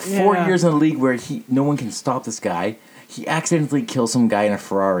 Like Yeah. 4 years in the league where no one can stop this guy. He accidentally kills some guy in a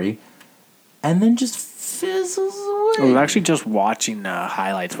Ferrari, and then just fizzles away. I was actually just watching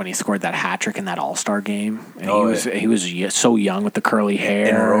highlights when he scored that hat trick in that All-Star game. And he was so young with the curly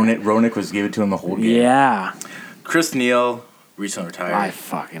hair. And Roenick was giving it to him the whole game. Yeah. Chris Neal, recently retired. I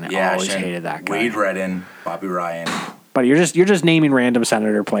fucking always hated that guy. Wade Redden, Bobby Ryan. But you're just naming random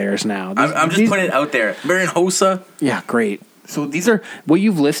Senator players now. I'm just putting it out there. Marion Hossa. Yeah, great. So these are what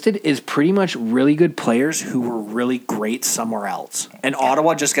you've listed is pretty much really good players who were really great somewhere else, and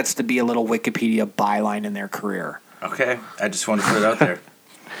Ottawa just gets to be a little Wikipedia byline in their career. Okay, I just wanted to put it out there.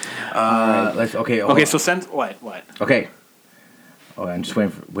 Okay. So send what? Okay. Oh, I'm just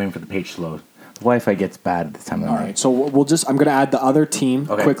waiting for the page to load. The Wi-Fi gets bad at this time of the All night. right, so we'll just I'm going to add the other team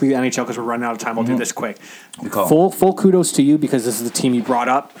Okay. quickly to the NHL because we're running out of time. We'll do this quick. call. Full kudos to you because this is the team you brought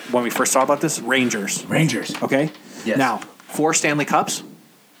up when we first talked about this. Rangers. Okay. Yes. Now 4 Stanley Cups.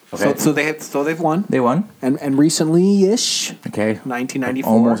 Okay. So they've won. They won. And recently-ish. Okay.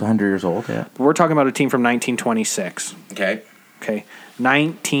 1994. Almost 100 years old. Yeah. But we're talking about a team from 1926. Okay. Okay,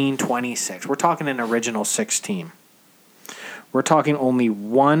 1926. We're talking an original 6 team. We're talking only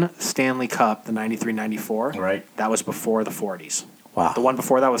one Stanley Cup, the 93-94. Right. That was before the 40s. Wow. The one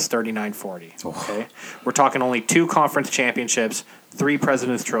before that was 39-40. Okay. We're talking only 2 conference championships, 3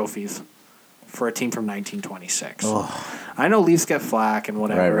 President's trophies for a team from 1926. I know Leafs get flack and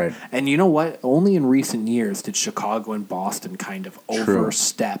whatever. Right. And you know what? Only in recent years did Chicago and Boston kind of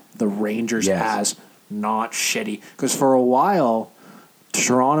overstep the Rangers as not shitty. Because for a while,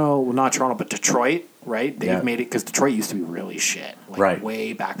 Detroit, right? They've made it because Detroit used to be really shit.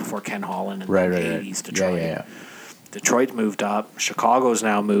 Way back before Ken Holland in the 80s, Detroit. Yeah. Detroit moved up. Chicago's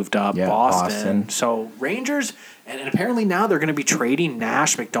now moved up. Yeah, Boston. Boston. So Rangers, and apparently now they're going to be trading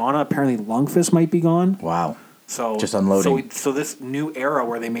Nash, McDonough. Apparently Lundqvist might be gone. Wow. So just unloading. So this new era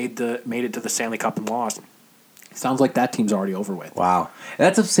where they made it to the Stanley Cup and lost. Sounds like that team's already over with. Wow,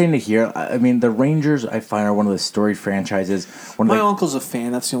 that's upsetting to hear. I mean, the Rangers I find are one of the storied franchises. My uncle's a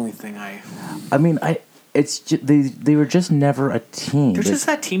fan. That's the only thing It's just, they were just never a team. There's just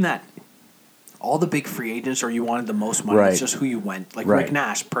that team that all the big free agents, or you wanted the most money. Right. It's just who you went. Like Right. Rick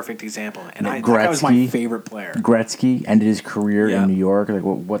Nash, perfect example. And that Gretzky guy was my favorite player. Gretzky ended his career in New York. Like,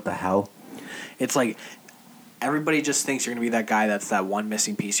 what the hell? It's like everybody just thinks you're going to be that guy that's that one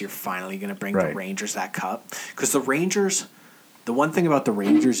missing piece. You're finally going to bring the Rangers that cup. Because the Rangers, the one thing about the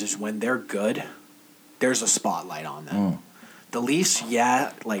Rangers is when they're good, there's a spotlight on them. The Leafs,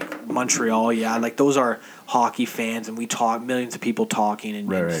 like Montreal, like those are hockey fans, and we talk, millions of people talking.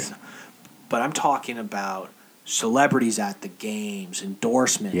 But I'm talking about celebrities at the games,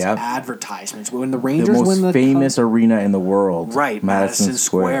 endorsements, advertisements. When the Rangers the most win the famous arena in the world, right, Madison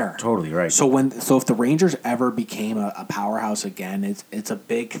Square. Totally right. So if the Rangers ever became a powerhouse again, it's a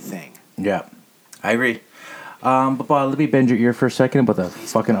big thing. Yeah, I agree. But Bob, let me bend your ear for a second about the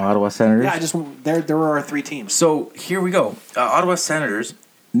fucking Ottawa Senators. Yeah, there were our 3 teams. So here we go. Ottawa Senators,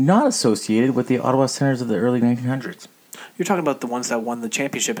 not associated with the Ottawa Senators of the early 1900s. You're talking about the ones that won the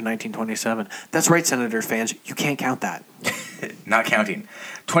championship in 1927. That's right, Senators fans. You can't count that. Not counting.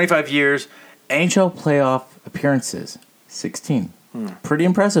 25 years. NHL playoff appearances, 16. Pretty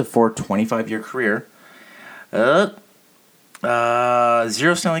impressive for a 25-year career. 0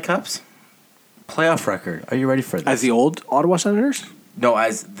 Stanley Cups. Playoff record. Are you ready for this? As the old Ottawa Senators? No,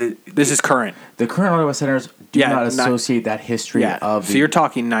 as the... This is current. The current Ottawa Senators do not associate that history of... So you're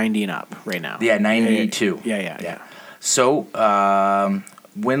talking 90 and up right now. Yeah, 92. Yeah. So,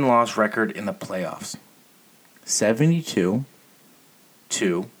 win-loss record in the playoffs. 72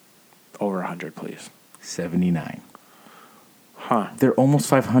 to... Over 100, please. 79. Huh. They're almost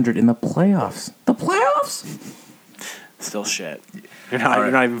 500 in the playoffs. The playoffs? Still shit. You're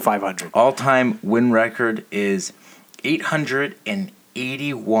not even 500. All-time win record is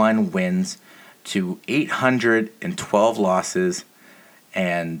 881 wins to 812 losses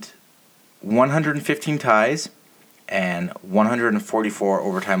and 115 ties and 144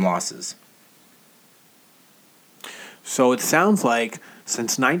 overtime losses. So it sounds like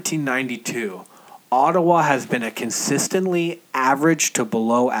since 1992, Ottawa has been a consistently average to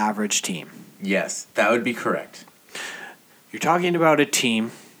below average team. Yes, that would be correct. You're talking about a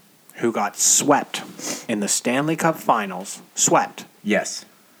team who got swept in the Stanley Cup Finals. Swept. Yes.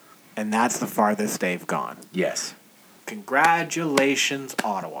 And that's the farthest they've gone. Yes. Congratulations,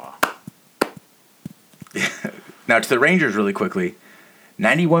 Ottawa. Now to the Rangers really quickly.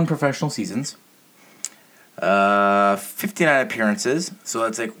 91 professional seasons. 59 appearances. So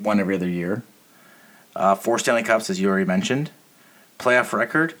that's like one every other year. 4 Stanley Cups, as you already mentioned. Playoff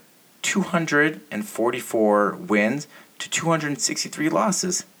record, 244 wins to 263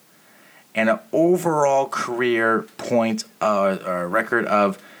 losses. And an overall career point record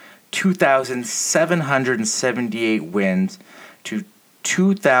of 2,778 wins to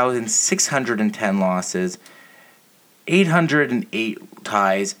 2,610 losses, 808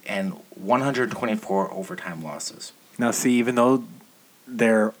 ties, and 124 overtime losses. Now, see, even though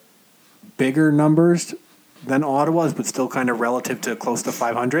they're bigger numbers than Ottawa's, but still kind of relative to close to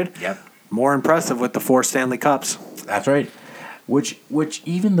 500. Yep. More impressive with the 4 Stanley Cups. That's right. Which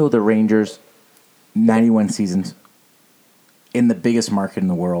even though the Rangers, 91 seasons in the biggest market in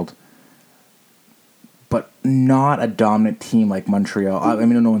the world, but not a dominant team like Montreal. I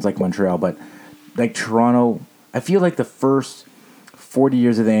mean, no one's like Montreal, but like Toronto, I feel like the first 40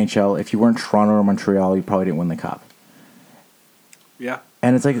 years of the NHL, if you weren't Toronto or Montreal, you probably didn't win the cup. Yeah.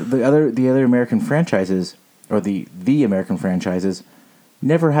 And it's like the other American franchises, or the American franchises,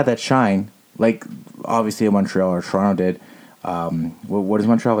 never had that shine like obviously Montreal or Toronto did. What is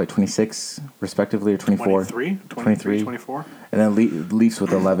Montreal, like 26 respectively, or 24? 23, 24. And then Leafs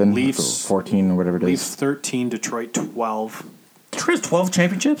with 11, Leafs 14 or whatever it is. Leafs 13, Detroit 12. Detroit's 12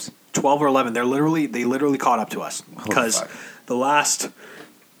 championships? 12 or 11. They literally caught up to us because their last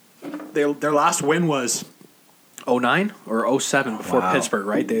win was 09 or 07 before Pittsburgh,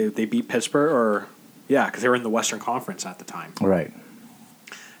 right? They beat Pittsburgh because they were in the Western Conference at the time. Right.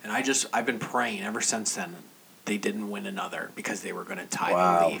 And I've been praying ever since then they didn't win another because they were going to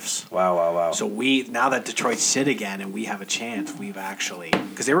tie the Leafs. Wow. So now that Detroit's sit again and we have a chance, we've actually,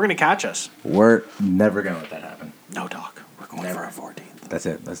 because they were going to catch us. We're never going to let that happen. No, Doc. We're going for our 14th. That's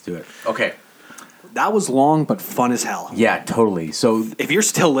it. Let's do it. Okay. That was long but fun as hell. Yeah, totally. So if you're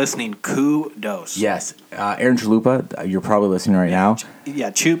still listening, kudos. Yes. Aaron Chalupa, you're probably listening right now.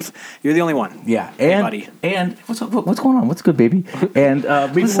 Yeah, Choops, you're the only one. Yeah. Hey, buddy. And what's going on? What's good, baby? And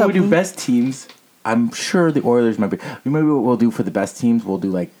maybe when we do best teams, I'm sure the Oilers might be. Maybe what we'll do for the best teams, we'll do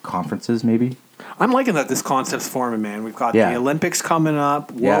like conferences maybe. I'm liking that this concept's forming, man. We've got the Olympics coming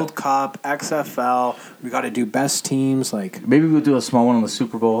up, World Cup, XFL. We got to do best teams. Like maybe we'll do a small one on the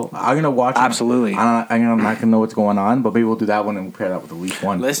Super Bowl. I'm gonna watch. Absolutely. I'm not gonna know what's going on, but maybe we'll do that one and we'll pair that with the Leaf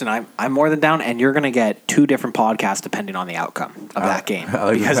one. Listen, I'm more than down, and you're gonna get 2 different podcasts depending on the outcome of that game.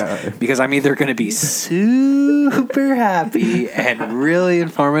 Because I'm either gonna be super happy and really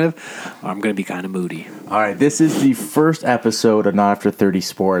informative, or I'm gonna be kind of moody. All right, this is the first episode of Not After 30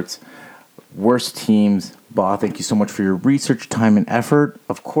 Sports. Worst teams. Bob, thank you so much for your research, time, and effort,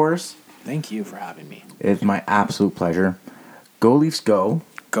 of course. Thank you for having me. It's my absolute pleasure. Go Leafs, go.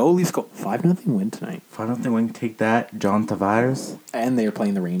 Go Leafs, go. 5-0 win tonight. 5-0 win. Take that, John Tavares. And they are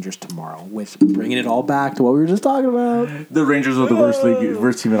playing the Rangers tomorrow, with bringing it all back to what we were just talking about. The Rangers are the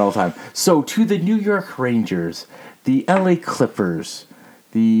worst team of all time. So, to the New York Rangers, the LA Clippers,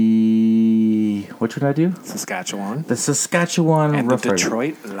 which would I do? Saskatchewan. The Saskatchewan and the Roughriders.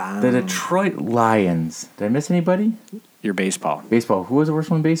 Detroit Lions. The Detroit Lions. Did I miss anybody? Your baseball. Baseball. Who was the worst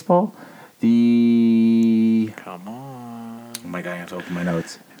one in baseball? Come on. Oh my God, I have to open my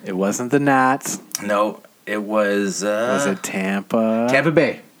notes. It wasn't the Nats. No, it was... was it Tampa? Tampa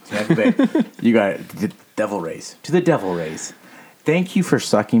Bay. You got it. The Devil Rays. To the Devil Rays. Thank you for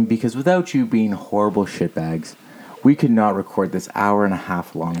sucking, because without you being horrible shitbags, we could not record this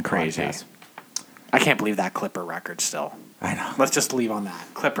hour-and-a-half long podcast. I can't believe that Clipper record still. I know. Let's just leave on that.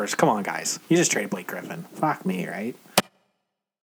 Clippers, come on, guys. You just traded Blake Griffin. Fuck me, right?